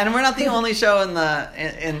 Yeah, and we're not the only show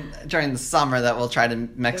during the summer that will try to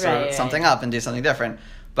mix something up and do something different.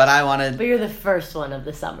 But you're the first one of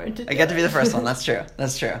the summer to do I get to be the first one. That's true.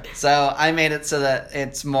 That's true. So I made it so that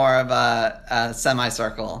it's more of a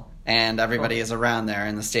semicircle, and everybody is around there,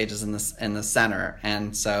 and the stage is in the center,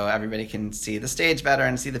 and so everybody can see the stage better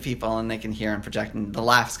and see the people, and they can hear and project, and the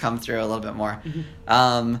laughs come through a little bit more.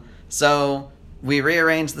 Mm-hmm. So we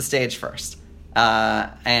rearranged the stage first,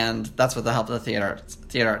 and that's with the help of the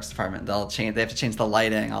theater arts department. They have to change the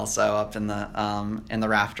lighting also up in the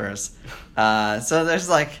rafters. So there's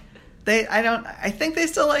like. I think they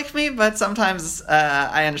still like me, but sometimes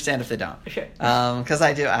I understand if they don't. Sure. Because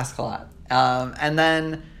I do ask a lot. And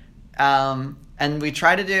then, and we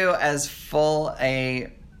try to do as full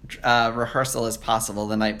a rehearsal as possible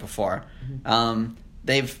the night before. Mm-hmm.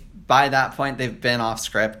 By that point, they've been off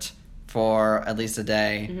script for at least a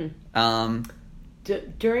day. Mm-hmm.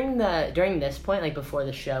 During this point, like before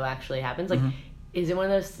the show actually happens, like, is it one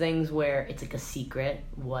of those things where it's like a secret?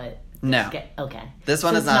 No. Okay. This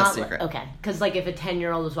one is not a secret. Okay. Because, like, if a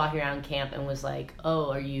 10-year-old was walking around camp and was like,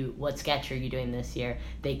 oh, what sketch are you doing this year?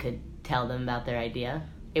 They could tell them about their idea.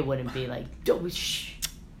 It wouldn't be like, shh.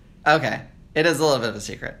 Okay. It is a little bit of a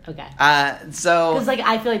secret. Okay. So... Because, like,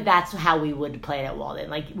 I feel like that's how we would play it at Walden.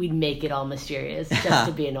 Like, we'd make it all mysterious just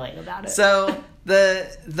to be annoying about it. So,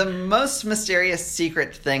 the most mysterious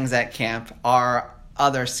secret things at camp are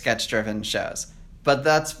other sketch-driven shows. But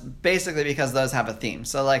that's basically because those have a theme.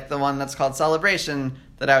 So like the one that's called Celebration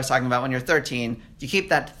that I was talking about when you're 13, you keep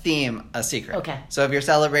that theme a secret. Okay. So if you're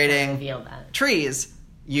celebrating trees,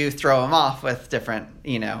 you throw them off with different,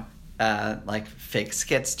 like fake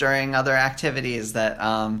skits during other activities that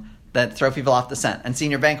throw people off the scent. And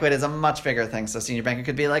Senior Banquet is a much bigger thing. So Senior Banquet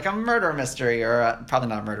could be like a murder mystery or probably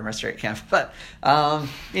not a murder mystery at camp, but,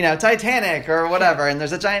 Titanic or whatever. And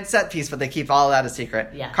there's a giant set piece, but they keep all that a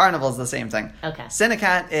secret. Yeah. Carnival's the same thing. Okay.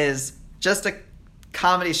 Cinocat is just a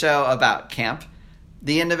comedy show about camp.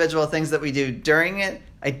 The individual things that we do during it,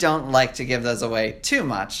 I don't like to give those away too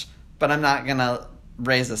much, but I'm not going to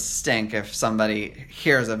raise a stink if somebody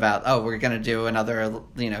hears about, we're going to do another,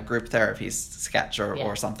 group therapy sketch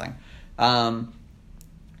or something. And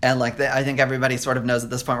like, I think everybody sort of knows at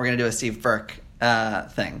this point we're going to do a Steve Burke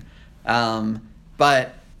thing.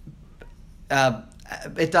 But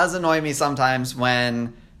it does annoy me sometimes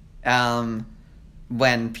when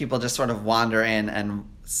people just sort of wander in and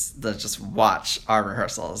just watch our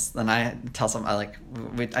rehearsals. Then I tell some, I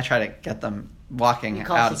try to get them walking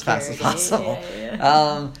out as fast as possible.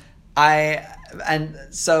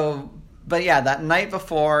 But that night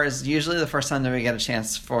before is usually the first time that we get a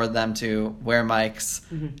chance for them to wear mics.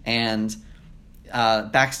 Mm-hmm. And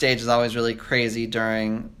backstage is always really crazy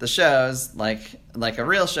during the shows. Like like a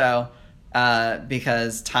real show,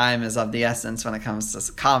 because time is of the essence when it comes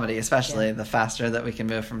to comedy, especially. The faster that we can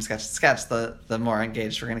move from sketch to sketch, the more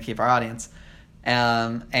engaged we're going to keep our audience.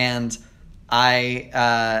 And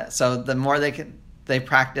so the more they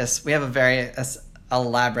practice, we have a very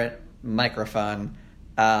elaborate microphone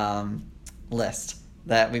list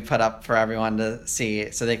that we put up for everyone to see,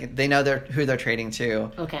 so they know who they're trading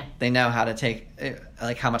to. Okay. They know how to take,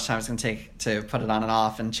 like, how much time it's going to take to put it on and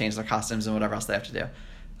off and change their costumes and whatever else they have to do.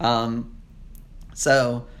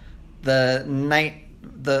 So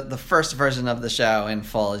the first version of the show in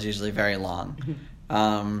full is usually very long.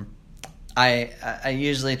 I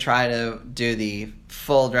usually try to do the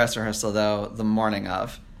full dress rehearsal though the morning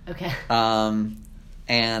of. Okay.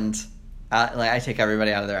 And I take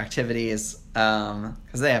everybody out of their activities,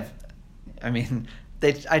 because they have, I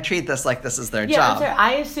treat this like this is their job. Yeah,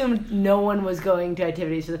 I assumed no one was going to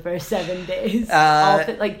activities for the first 7 days.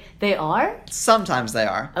 They are? Sometimes they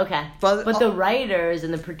are. Okay. But the writers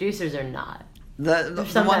and the producers are not.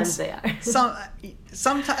 Sometimes they are.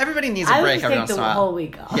 Sometimes everybody needs a break every once in a while. I would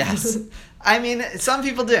take the whole week off. Yes. Some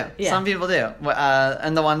people do. Yeah. Some people do.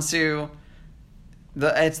 And the ones who...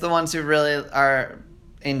 It's the ones who really are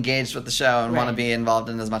engaged with the show and want to be involved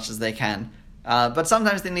in as much as they can. But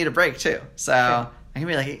sometimes they need a break too. So I can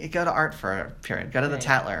be like, go to art for a period. Go to the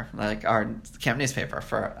Tatler, like our camp newspaper,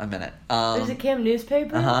 for a minute. There's a camp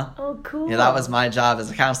newspaper? Uh-huh. Oh, cool. Yeah, that was my job as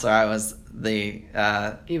a counselor. I was the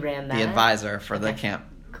you ran that? The advisor for the camp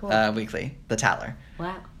weekly, the Tatler.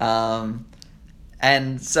 Wow.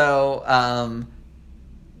 And so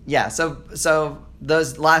so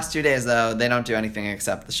those last 2 days though, they don't do anything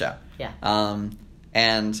except the show. Yeah.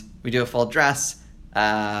 And we do a full dress.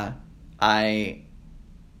 I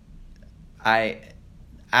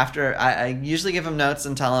usually give them notes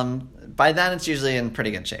and tell them, by then it's usually in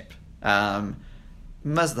pretty good shape.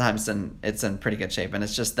 Most of the time it's in pretty good shape, and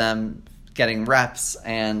it's just them getting reps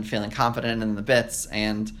and feeling confident in the bits,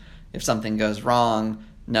 and if something goes wrong,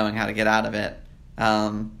 knowing how to get out of it.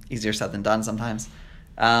 Easier said than done sometimes.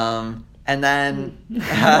 And then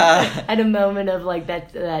at a moment of like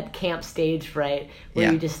that camp stage fright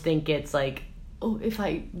where you just think it's like, oh, if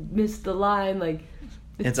I miss the line, like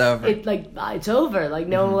it's over. It's over. Like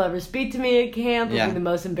no one will ever speak to me at camp. It'll be the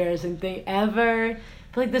most embarrassing thing ever.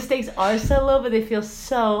 But like the stakes are so low, but they feel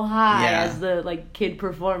so high as the like kid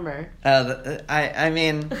performer.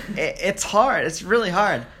 It's hard. It's really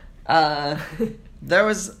hard. There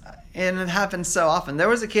was, and it happens so often. There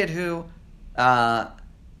was a kid who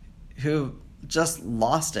just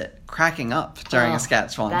lost it, cracking up during a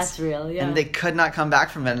sketch once. That's real, yeah. And they could not come back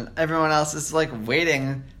from it. And everyone else is like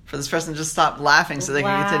waiting for this person to just stop laughing so they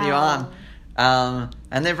can continue on.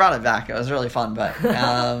 And they brought it back. It was really fun,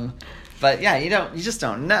 but yeah, you just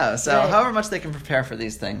don't know. So however much they can prepare for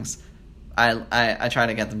these things, I try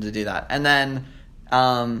to get them to do that. And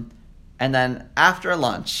then after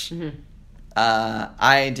lunch,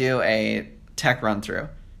 I do a tech run through,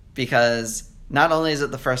 because not only is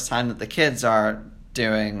it the first time that the kids are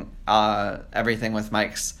doing everything with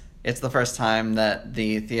mics, it's the first time that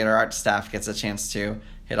the theater arts staff gets a chance to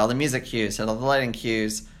hit all the music cues, hit all the lighting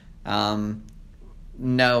cues,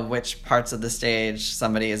 know which parts of the stage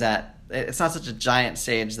somebody is at. It's not such a giant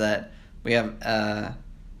stage that we have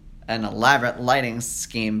an elaborate lighting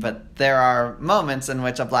scheme, but there are moments in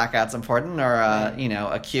which a blackout's important or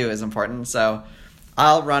a cue is important. So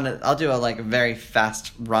I'll do a very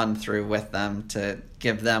fast run through with them to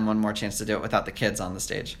give them one more chance to do it without the kids on the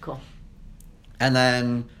stage. Cool. And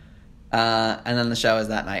then the show is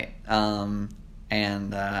that night. And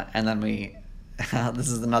then we this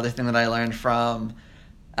is another thing that I learned from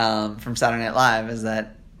Saturday Night Live, is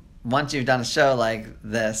that once you've done a show like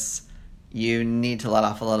this, you need to let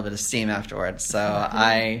off a little bit of steam afterwards. So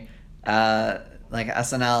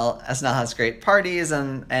SNL has great parties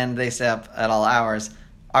and they stay up at all hours.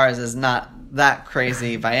 Ours is not that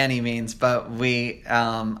crazy by any means, but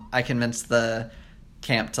I convinced the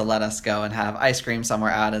camp to let us go and have ice cream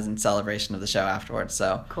somewhere out as in celebration of the show afterwards.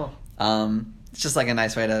 So cool. It's just like a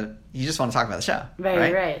nice way you just want to talk about the show.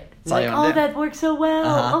 Right. That's all you want to do. That worked so well.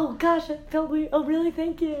 Uh-huh. Oh gosh, really,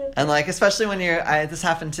 thank you. And especially when this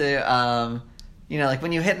happened to,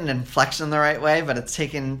 when you hit an inflection the right way, but it's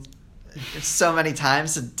taken so many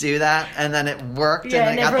times to do that, and then it worked,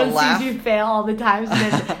 and it got the laugh. Everyone sees you fail all the times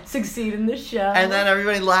and then succeed in the show. And then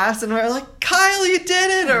everybody laughs, and we're like, Kyle, you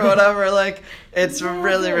did it, or whatever. It's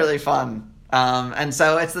really, really fun. And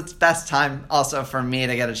so it's the best time also for me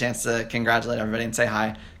to get a chance to congratulate everybody and say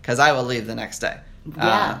hi, because I will leave the next day.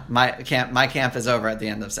 Yeah. My camp is over at the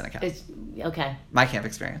end of Cinocat. Okay. My camp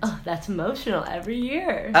experience. Oh, that's emotional every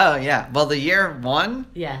year. Oh, yeah. Well, the year one...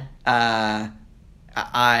 Yeah.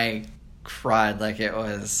 I cried like it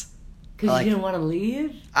was... Because you didn't want to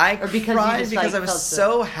leave? I cried because I was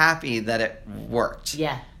so happy that it worked.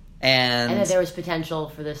 Yeah. And that there was potential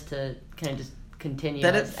for this to kind of just continue.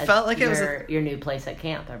 That it felt like it was your new place at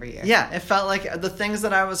camp every year. Yeah, it felt like the things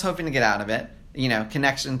that I was hoping to get out of it,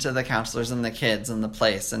 connection to the counselors and the kids and the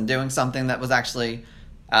place, and doing something that was actually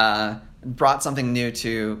brought something new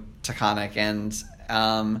to Conic. And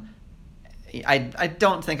I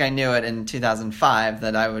don't think I knew it in 2005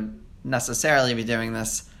 that I would necessarily be doing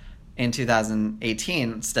this in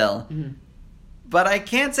 2018 still. Mm-hmm. But I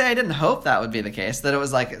can't say I didn't hope that would be the case, that it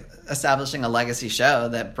was like establishing a legacy show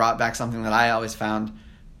that brought back something that I always found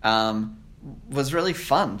was really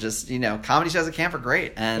fun. Just, comedy shows at camp are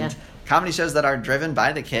great. And comedy shows that are driven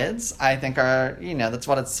by the kids, I think are, that's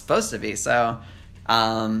what it's supposed to be. So,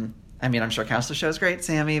 I'm sure Counselor Show is great,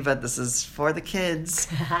 Sammy, but this is for the kids.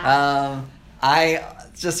 I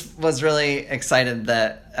just was really excited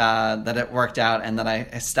that it worked out and that I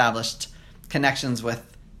established connections with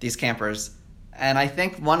these campers. And I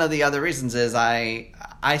think one of the other reasons is I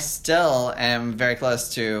still am very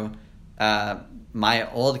close to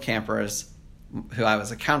my old campers who I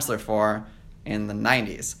was a counselor for in the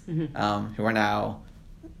 90s, mm-hmm. Who are now,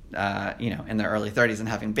 in their early 30s and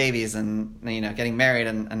having babies and, getting married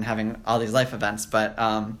and having all these life events. But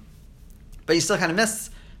you still kind of miss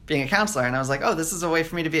being a counselor. And I was like, oh, this is a way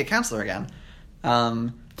for me to be a counselor again.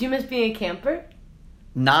 Do you miss being a camper?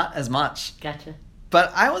 Not as much. Gotcha.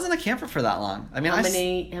 But I wasn't a camper for that long. How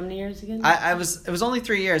many years again? It was only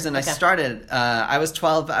 3 years, and okay. I started. I was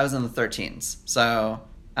 12. I was in the 13s. So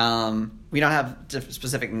we don't have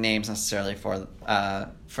specific names necessarily for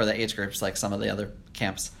the age groups like some of the other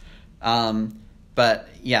camps. But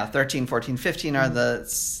yeah, 13, 14, 15 are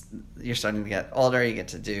you're starting to get older. You get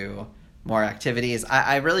to do more activities.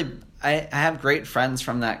 I have great friends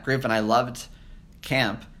from that group, and I loved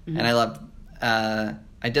camp, mm-hmm. and I loved.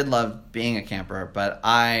 I did love being a camper, but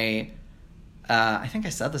I think I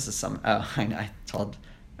said this is I told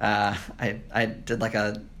I did like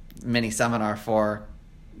a mini seminar for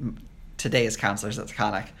today's counselors at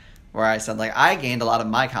Conic, where I said like I gained a lot of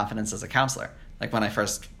my confidence as a counselor. Like when I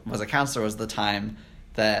first was a counselor was the time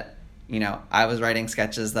that I was writing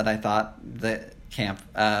sketches that I thought the camp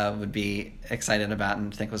would be excited about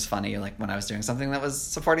and think was funny. Like when I was doing something that was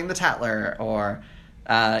supporting the Tatler, or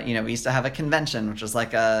we used to have a convention, which was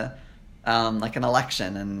like an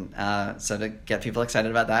election, and so to get people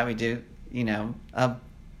excited about that, we do a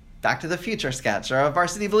Back to the Future sketch or a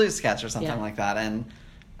Varsity Blues sketch or something like that. And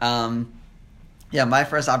my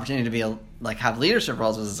first opportunity to be have leadership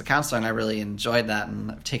roles was as a counselor, and I really enjoyed that,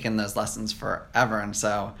 and I've taken those lessons forever. And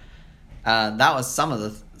so that was some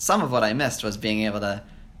of what I missed, was being able to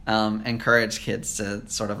encourage kids to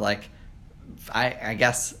sort of like. I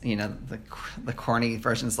guess the corny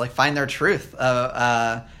version is like find their truth.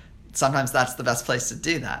 Sometimes that's the best place to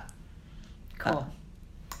do that. Cool.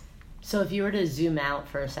 So if you were to zoom out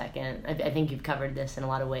for a second, I think you've covered this in a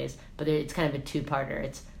lot of ways, but it's kind of a two-parter.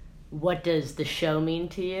 It's what does the show mean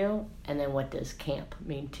to you, and then what does camp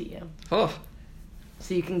mean to you? Oh.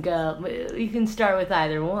 So you can start with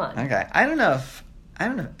either one. Okay. I don't know if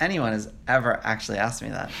anyone has ever actually asked me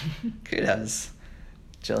that. Kudos.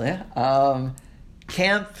 Julia.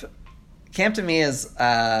 Camp to me is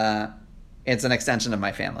it's an extension of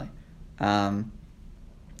my family.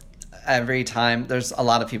 Every time there's a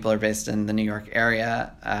lot of people are based in the New York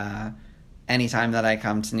area. Anytime that I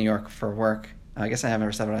come to New York for work, I guess I haven't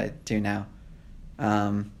ever said what I do now.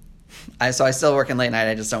 I still work in late night.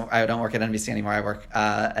 I don't work at NBC anymore. I work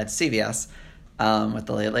at CBS with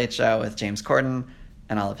the Late Late Show with James Corden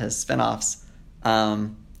and all of his spinoffs.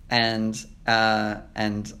 And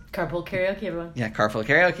Carpool Karaoke, everyone. Yeah, Carpool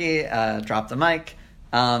Karaoke, Drop the Mic.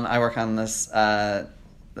 I work on this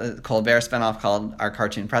Colbert spinoff called Our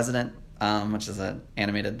Cartoon President, which is an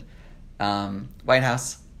animated White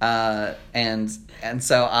House. And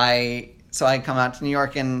so I come out to New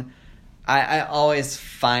York, and I always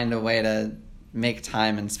find a way to make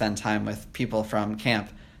time and spend time with people from camp.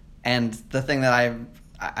 And the thing that I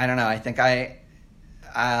don't know, I think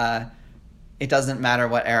it doesn't matter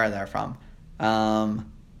what era they're from.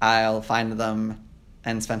 I'll find them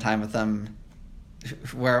and spend time with them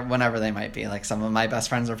whenever they might be. Like some of my best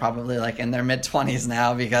friends are probably like in their mid-20s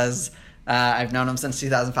now because I've known them since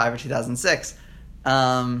 2005 or 2006.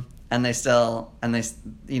 And they still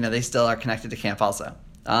are connected to camp also.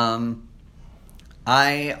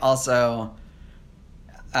 I also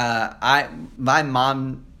my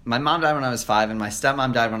mom died when I was 5, and my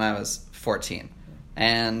stepmom died when I was 14.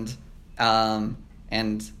 And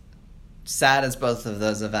sad as both of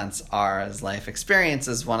those events are as life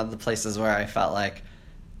experiences, one of the places where I felt like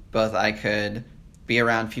both I could be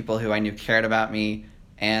around people who I knew cared about me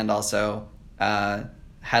and also had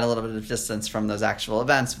a little bit of distance from those actual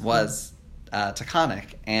events was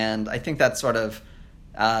Cinocat. And I think that sort of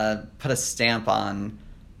put a stamp on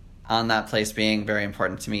that place being very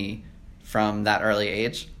important to me from that early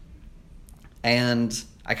age. And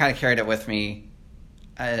I kind of carried it with me.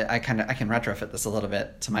 I can retrofit this a little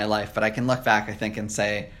bit to my life, but I can look back, I think, and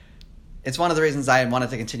say it's one of the reasons I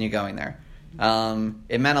wanted to continue going there.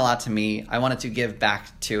 It meant a lot to me. I wanted to give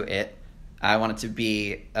back to it. I wanted to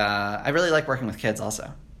be... I really like working with kids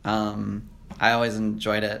also. I always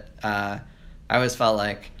enjoyed it. I always felt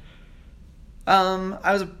like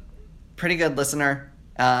I was a pretty good listener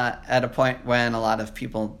at a point when a lot of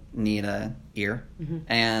people need a ear. Mm-hmm.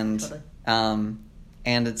 And totally.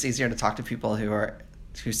 And it's easier to talk to people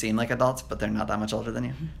who seem like adults, but they're not that much older than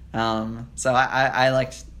you. So I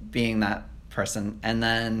liked being that person. And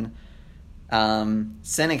then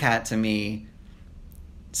Cinocat to me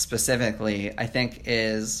specifically, I think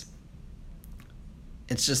it's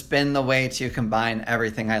just been the way to combine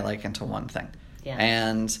everything I like into one thing. Yeah.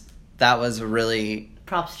 And that was really...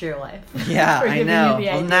 Props to your wife. Yeah, I know.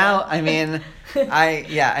 Well, now, I mean,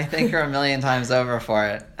 I thank her a million times over for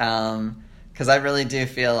it. Because I really do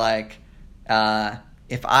feel like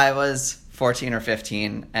if I was 14 or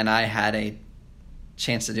 15 and I had a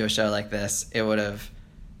chance to do a show like this, it would have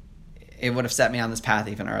set me on this path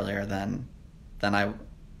even earlier than I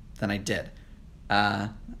did. I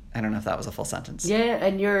don't know if that was a full sentence. Yeah,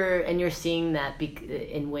 and you're seeing that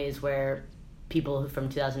in ways where people from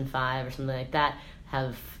 2005 or something like that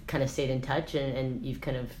have kind of stayed in touch, and you've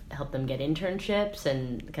kind of helped them get internships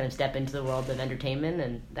and kind of step into the world of entertainment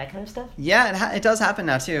and that kind of stuff. Yeah, it does happen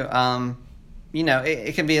now too.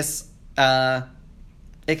 It can be as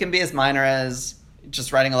minor as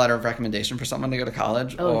just writing a letter of recommendation for someone to go to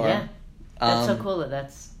college. Oh, yeah, that's so cool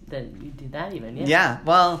that you do that even. Yeah. Yeah.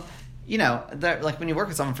 Well, like when you work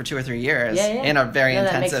with someone for 2 or 3 years in a very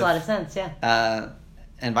intensive, that makes a lot of sense. Yeah.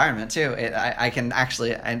 Environment too. I can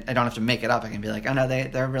actually, I don't have to make it up. I can be like, oh no,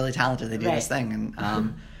 they're really talented. They do this thing,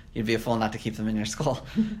 and you'd be a fool not to keep them in your school.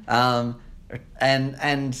 And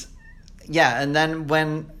then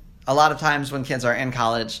when a lot of times when kids are in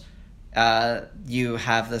college, you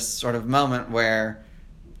have this sort of moment where,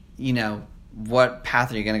 what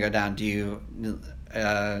path are you going to go down? Do you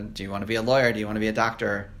want to be a lawyer? Do you want to be a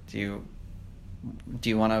doctor? Do you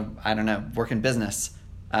want to, I don't know, work in business?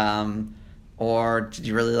 Or did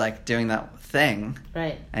you really like doing that thing?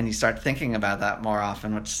 Right. And you start thinking about that more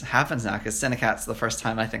often, which happens now because Cinocat's the first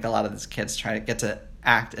time I think a lot of these kids try to get to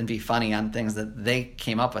act and be funny on things that they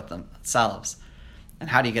came up with themselves. And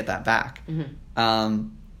how do you get that back? Mm-hmm.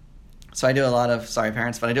 So I do a lot of, sorry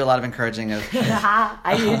parents, but I do a lot of encouraging of...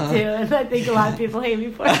 I do too, and I think a lot of people hate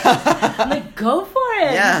me for it. I'm like, go for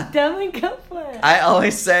it. Yeah. Definitely go for it. I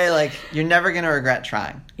always say, like, you're never going to regret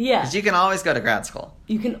trying. Yeah. Because you can always go to grad school.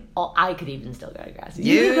 I could even still go to grad school.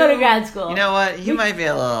 You could go to grad school. You know what? You might be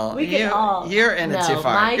a little... You're in it too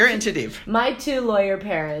far. You're in too deep. My 2 lawyer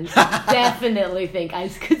parents definitely think I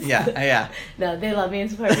could... Yeah. No, they love me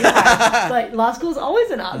and support me hard. But law school is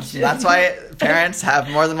always an option. That's why parents have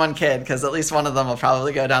more than one kid, because at least one of them will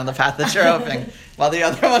probably go down the path that you're hoping, while the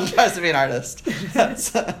other one tries to be an artist.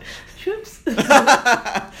 Oops.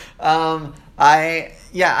 I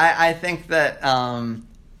think that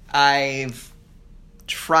I've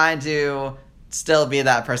tried to still be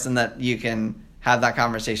that person that you can have that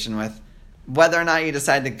conversation with, whether or not you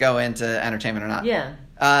decide to go into entertainment or not. Yeah.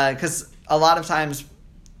 Because a lot of times,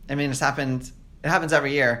 I mean, it happens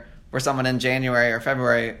every year, where someone in January or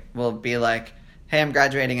February will be like, hey, I'm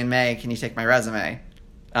graduating in May, can you take my resume?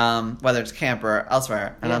 Whether it's camp or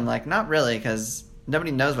elsewhere. And I'm like, not really, because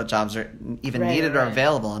nobody knows what jobs are even needed or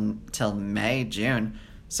available until May, June.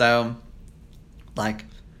 So, like,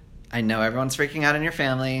 I know everyone's freaking out in your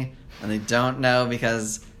family, and they don't know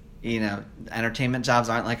because, entertainment jobs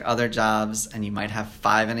aren't like other jobs, and you might have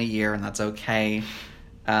 5 in a year, and that's okay.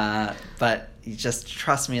 But you just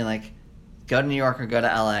trust me, like, go to New York or go to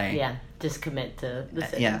LA. Yeah, just commit to the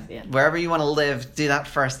cities. Yeah, wherever you want to live, do that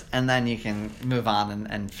first, and then you can move on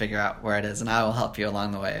and figure out where it is, and I will help you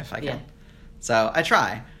along the way if I can. Yeah. So I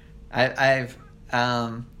try. I've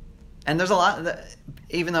and there's a lot that,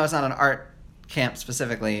 even though it's not an art camp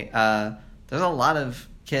specifically, there's a lot of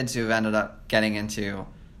kids who've ended up getting into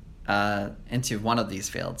one of these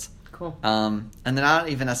fields. Cool. And they're not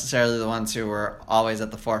even necessarily the ones who were always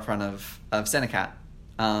at the forefront of Cinocat.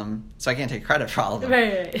 So I can't take credit for all of them.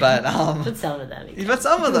 Right. But some of them. But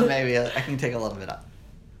some of them maybe I can take a little bit up.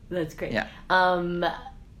 That's great. Yeah.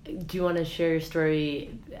 do you want to share your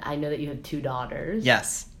story? I know that you have 2 daughters.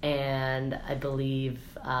 Yes. And I believe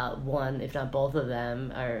one, if not both of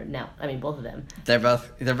them, both of them. They're both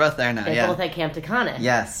there now. They're both at Camp Taconic.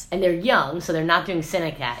 Yes. And they're young, so they're not doing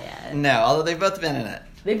Cinocat yet. No, although they've both been in it.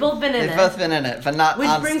 They've both been in it, but not. Which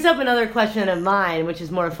brings up another question of mine, which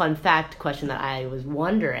is more a fun fact question that I was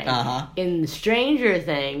wondering. In Stranger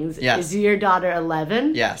Things, is your daughter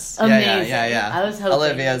 11? Yes. Amazing. Yeah. I was hoping.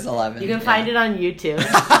 Olivia's 11. You can find it on YouTube.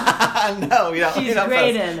 No, we don't. She's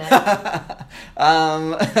great in it.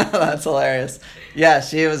 That's hilarious. Yeah,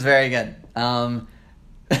 she was very good.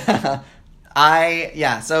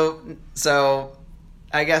 So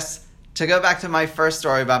I guess to go back to my first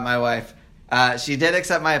story about my wife. She did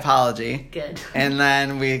accept my apology. Good. And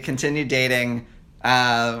then we continued dating.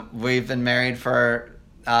 We've been married for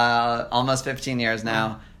almost 15 years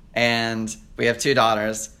now. And we have 2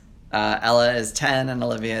 daughters. Ella is 10 and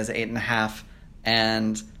Olivia is 8.5.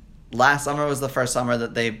 And last summer was the first summer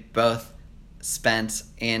that they both spent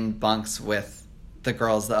in bunks with the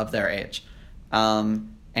girls of their age. And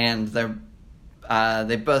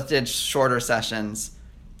they both did shorter sessions.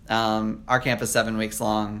 Our camp is 7 weeks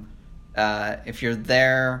long. If you're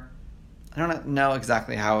there, I don't know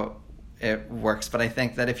exactly how it works, but I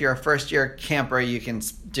think that if you're a first-year camper, you can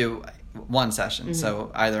do 1 session,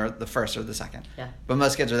 so either the first or the second. Yeah. But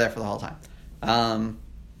most kids are there for the whole time.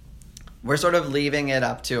 We're sort of leaving it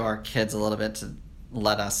up to our kids a little bit to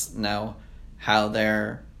let us know how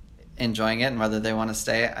they're enjoying it and whether they want to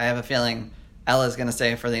stay. I have a feeling Ella's going to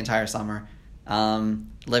stay for the entire summer.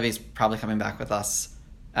 Livy's probably coming back with us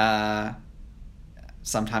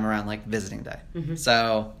sometime around like visiting day.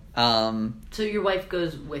 So your wife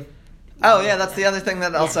goes with. Oh yeah, that's the other thing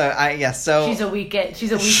that also so she's a week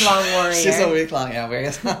long warrior. She's a week long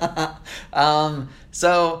warrior.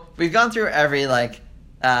 So we've gone through every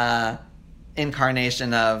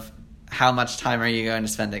incarnation of how much time are you going to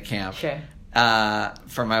spend at camp. Sure.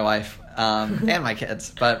 For my wife and my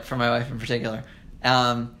kids, but for my wife in particular.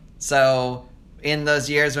 So in those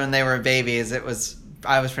years when they were babies,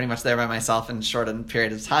 I was pretty much there by myself in a shortened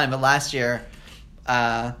period of time. But last year,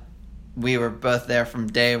 we were both there from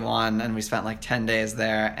day one, and we spent like 10 days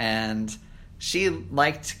there. And she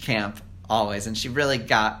liked camp always, and she really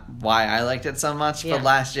got why I liked it so much. Yeah. But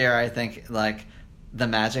last year, I think the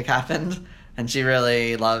magic happened, and she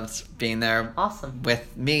really loved being there. Awesome.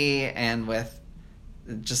 With me and with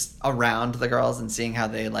just around the girls and seeing how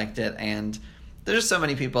they liked it. And there's just so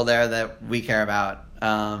many people there that we care about.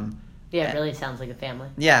 It really sounds like a family.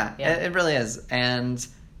 Yeah. It really is. And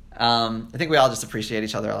I think we all just appreciate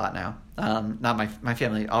each other a lot now. Not my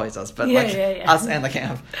family always does, but us and the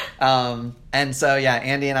camp. And so,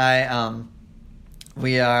 Andy and I,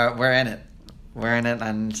 we're in it. We're in it,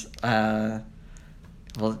 and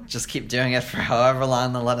we'll just keep doing it for however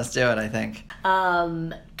long they'll let us do it, I think.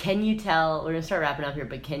 Can you tell, we're going to start wrapping up here,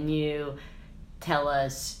 but can you tell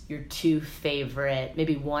us your 2 favorite,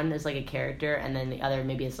 maybe one is like a character and then the other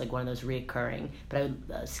maybe it's like one of those reoccurring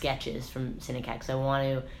sketches from Cinocat, because I want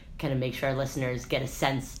to kind of make sure our listeners get a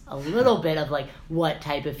sense a little bit of like what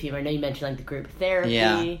type of humor. I know you mentioned like the group therapy.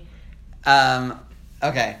 Yeah.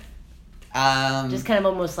 Okay. Just kind of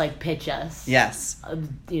almost like pitch us. Yes.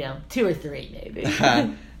 2 or 3 maybe.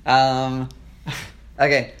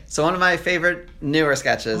 Okay, so one of my favorite newer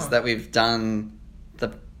sketches that we've done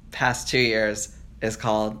the past 2 years is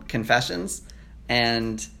called Confessions,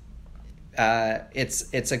 and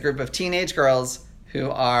it's a group of teenage girls who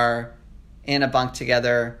are in a bunk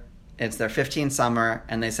together. It's their 15th summer,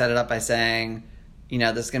 and they set it up by saying,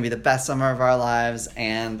 this is going to be the best summer of our lives,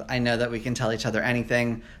 and I know that we can tell each other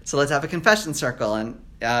anything, so let's have a confession circle, and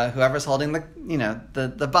whoever's holding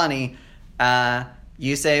the bunny,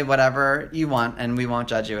 you say whatever you want, and we won't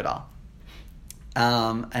judge you at all.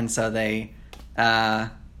 And so they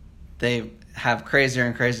have crazier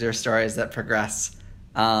and crazier stories that progress,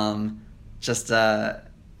 until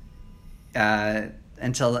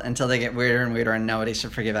they get weirder and weirder, and nobody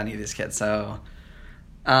should forgive any of these kids. So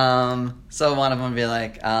one of them would be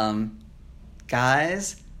like,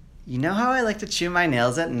 guys, you know how I like to chew my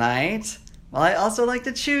nails at night? Well, I also like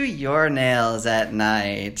to chew your nails at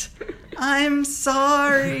night. I'm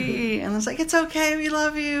sorry. And it's like, it's okay, we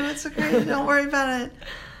love you, it's okay, don't worry about it.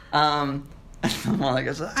 And one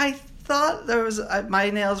goes, I thought my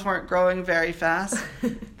nails weren't growing very fast.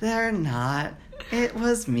 They're not. It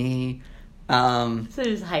was me. So it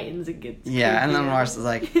just heightens and gets yeah, and then Morris is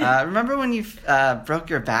like, remember when you broke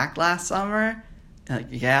your back last summer? Like,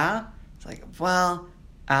 yeah. It's like, well,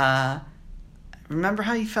 remember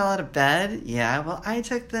how you fell out of bed? Yeah, well, I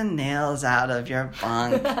took the nails out of your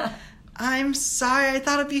bunk. I'm sorry, I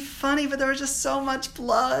thought it'd be funny, but there was just so much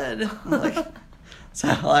blood.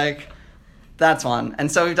 That's one.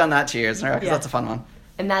 And so we've done that 2 years in a row, because that's a fun one.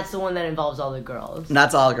 And that's the one that involves all the girls. And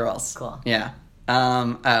that's all girls. Cool. Yeah.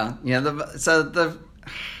 I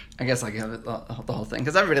guess I'll give it the whole thing,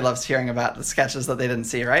 because everybody loves hearing about the sketches that they didn't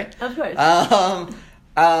see, right? Of course.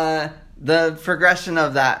 The progression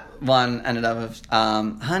of that one ended up with,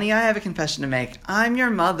 honey, I have a confession to make. I'm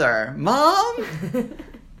your mother. Mom?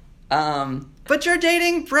 But you're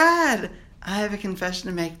dating Brad. I have a confession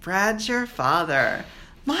to make. Brad's your father.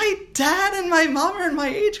 My dad and my mom are in my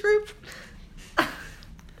age group.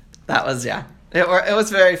 That was, It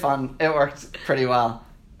was very fun. It worked pretty well.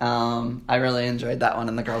 I really enjoyed that one,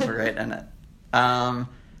 and the girls were great in it.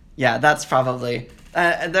 That's probably...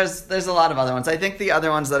 there's a lot of other ones. I think the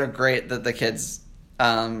other ones that are great that the kids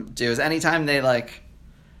do is anytime they do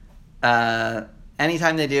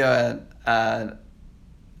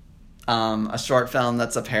a short film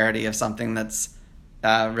that's a parody of something that's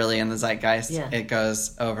really in the zeitgeist, it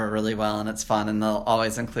goes over really well and it's fun, and they'll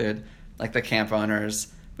always include the camp owners.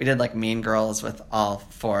 We did Mean Girls with all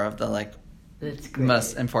 4 of the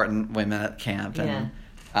most important women at camp, and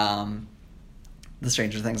the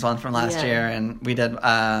Stranger Things one from last year, and we did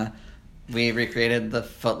we recreated the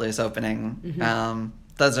Footloose opening. Mm-hmm.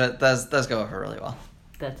 Those go over really well.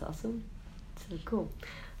 That's awesome. So cool.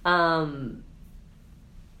 I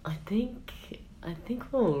think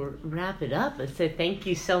we'll wrap it up and say thank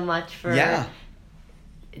you so much for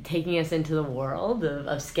taking us into the world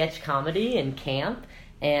of sketch comedy and camp.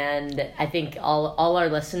 And I think all our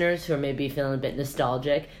listeners who are maybe feeling a bit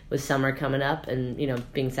nostalgic with summer coming up and,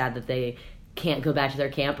 being sad that they can't go back to their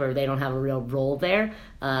camp or they don't have a real role there,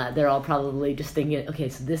 they're all probably just thinking, okay,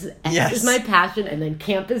 so this is my passion, and then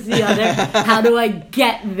camp is the other. How do I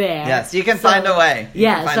get there? Yes, you can find a way.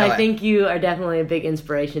 I think you are definitely a big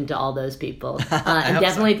inspiration to all those people, and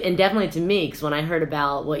definitely to me, because when I heard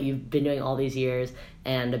about what you've been doing all these years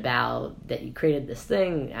and about that you created this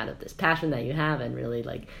thing out of this passion that you have and really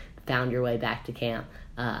found your way back to camp,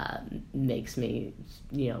 makes me,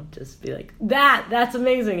 just be like, that's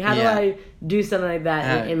amazing. How do I do something like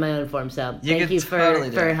that in my own form? So thank you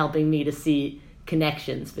for helping me to see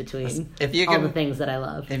connections between all the things that I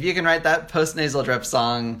love. If you can write that post-nasal drip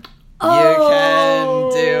song, you can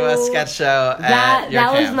do a sketch show at your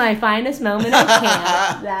camp. That was my finest moment at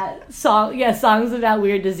camp. That song, songs about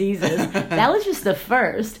weird diseases. That was just the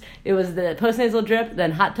first. It was the post-nasal drip,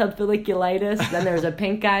 then hot tub folliculitis, then there was a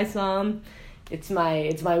pink guy song. It's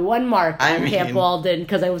my one mark on Camp Walden,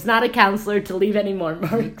 because I was not a counselor to leave any more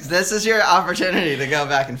marks. This is your opportunity to go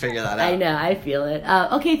back and figure that out. I know, I feel it.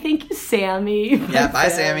 Okay, thank you, Sammy. Yeah, bye,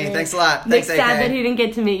 Sammy. Thanks a lot. Nick's Thanks, AK. sad that he didn't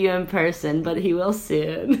get to meet you in person, but he will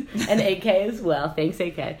soon. And AK as well. Thanks,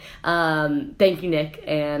 AK. Thank you, Nick,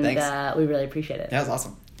 and we really appreciate it. Yeah, it was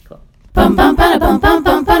awesome. Cool.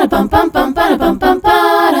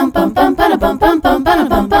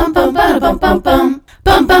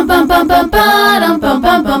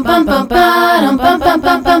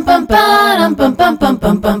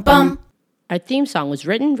 Our theme song was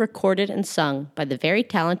written, recorded, and sung by the very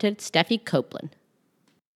talented Steffi Copeland.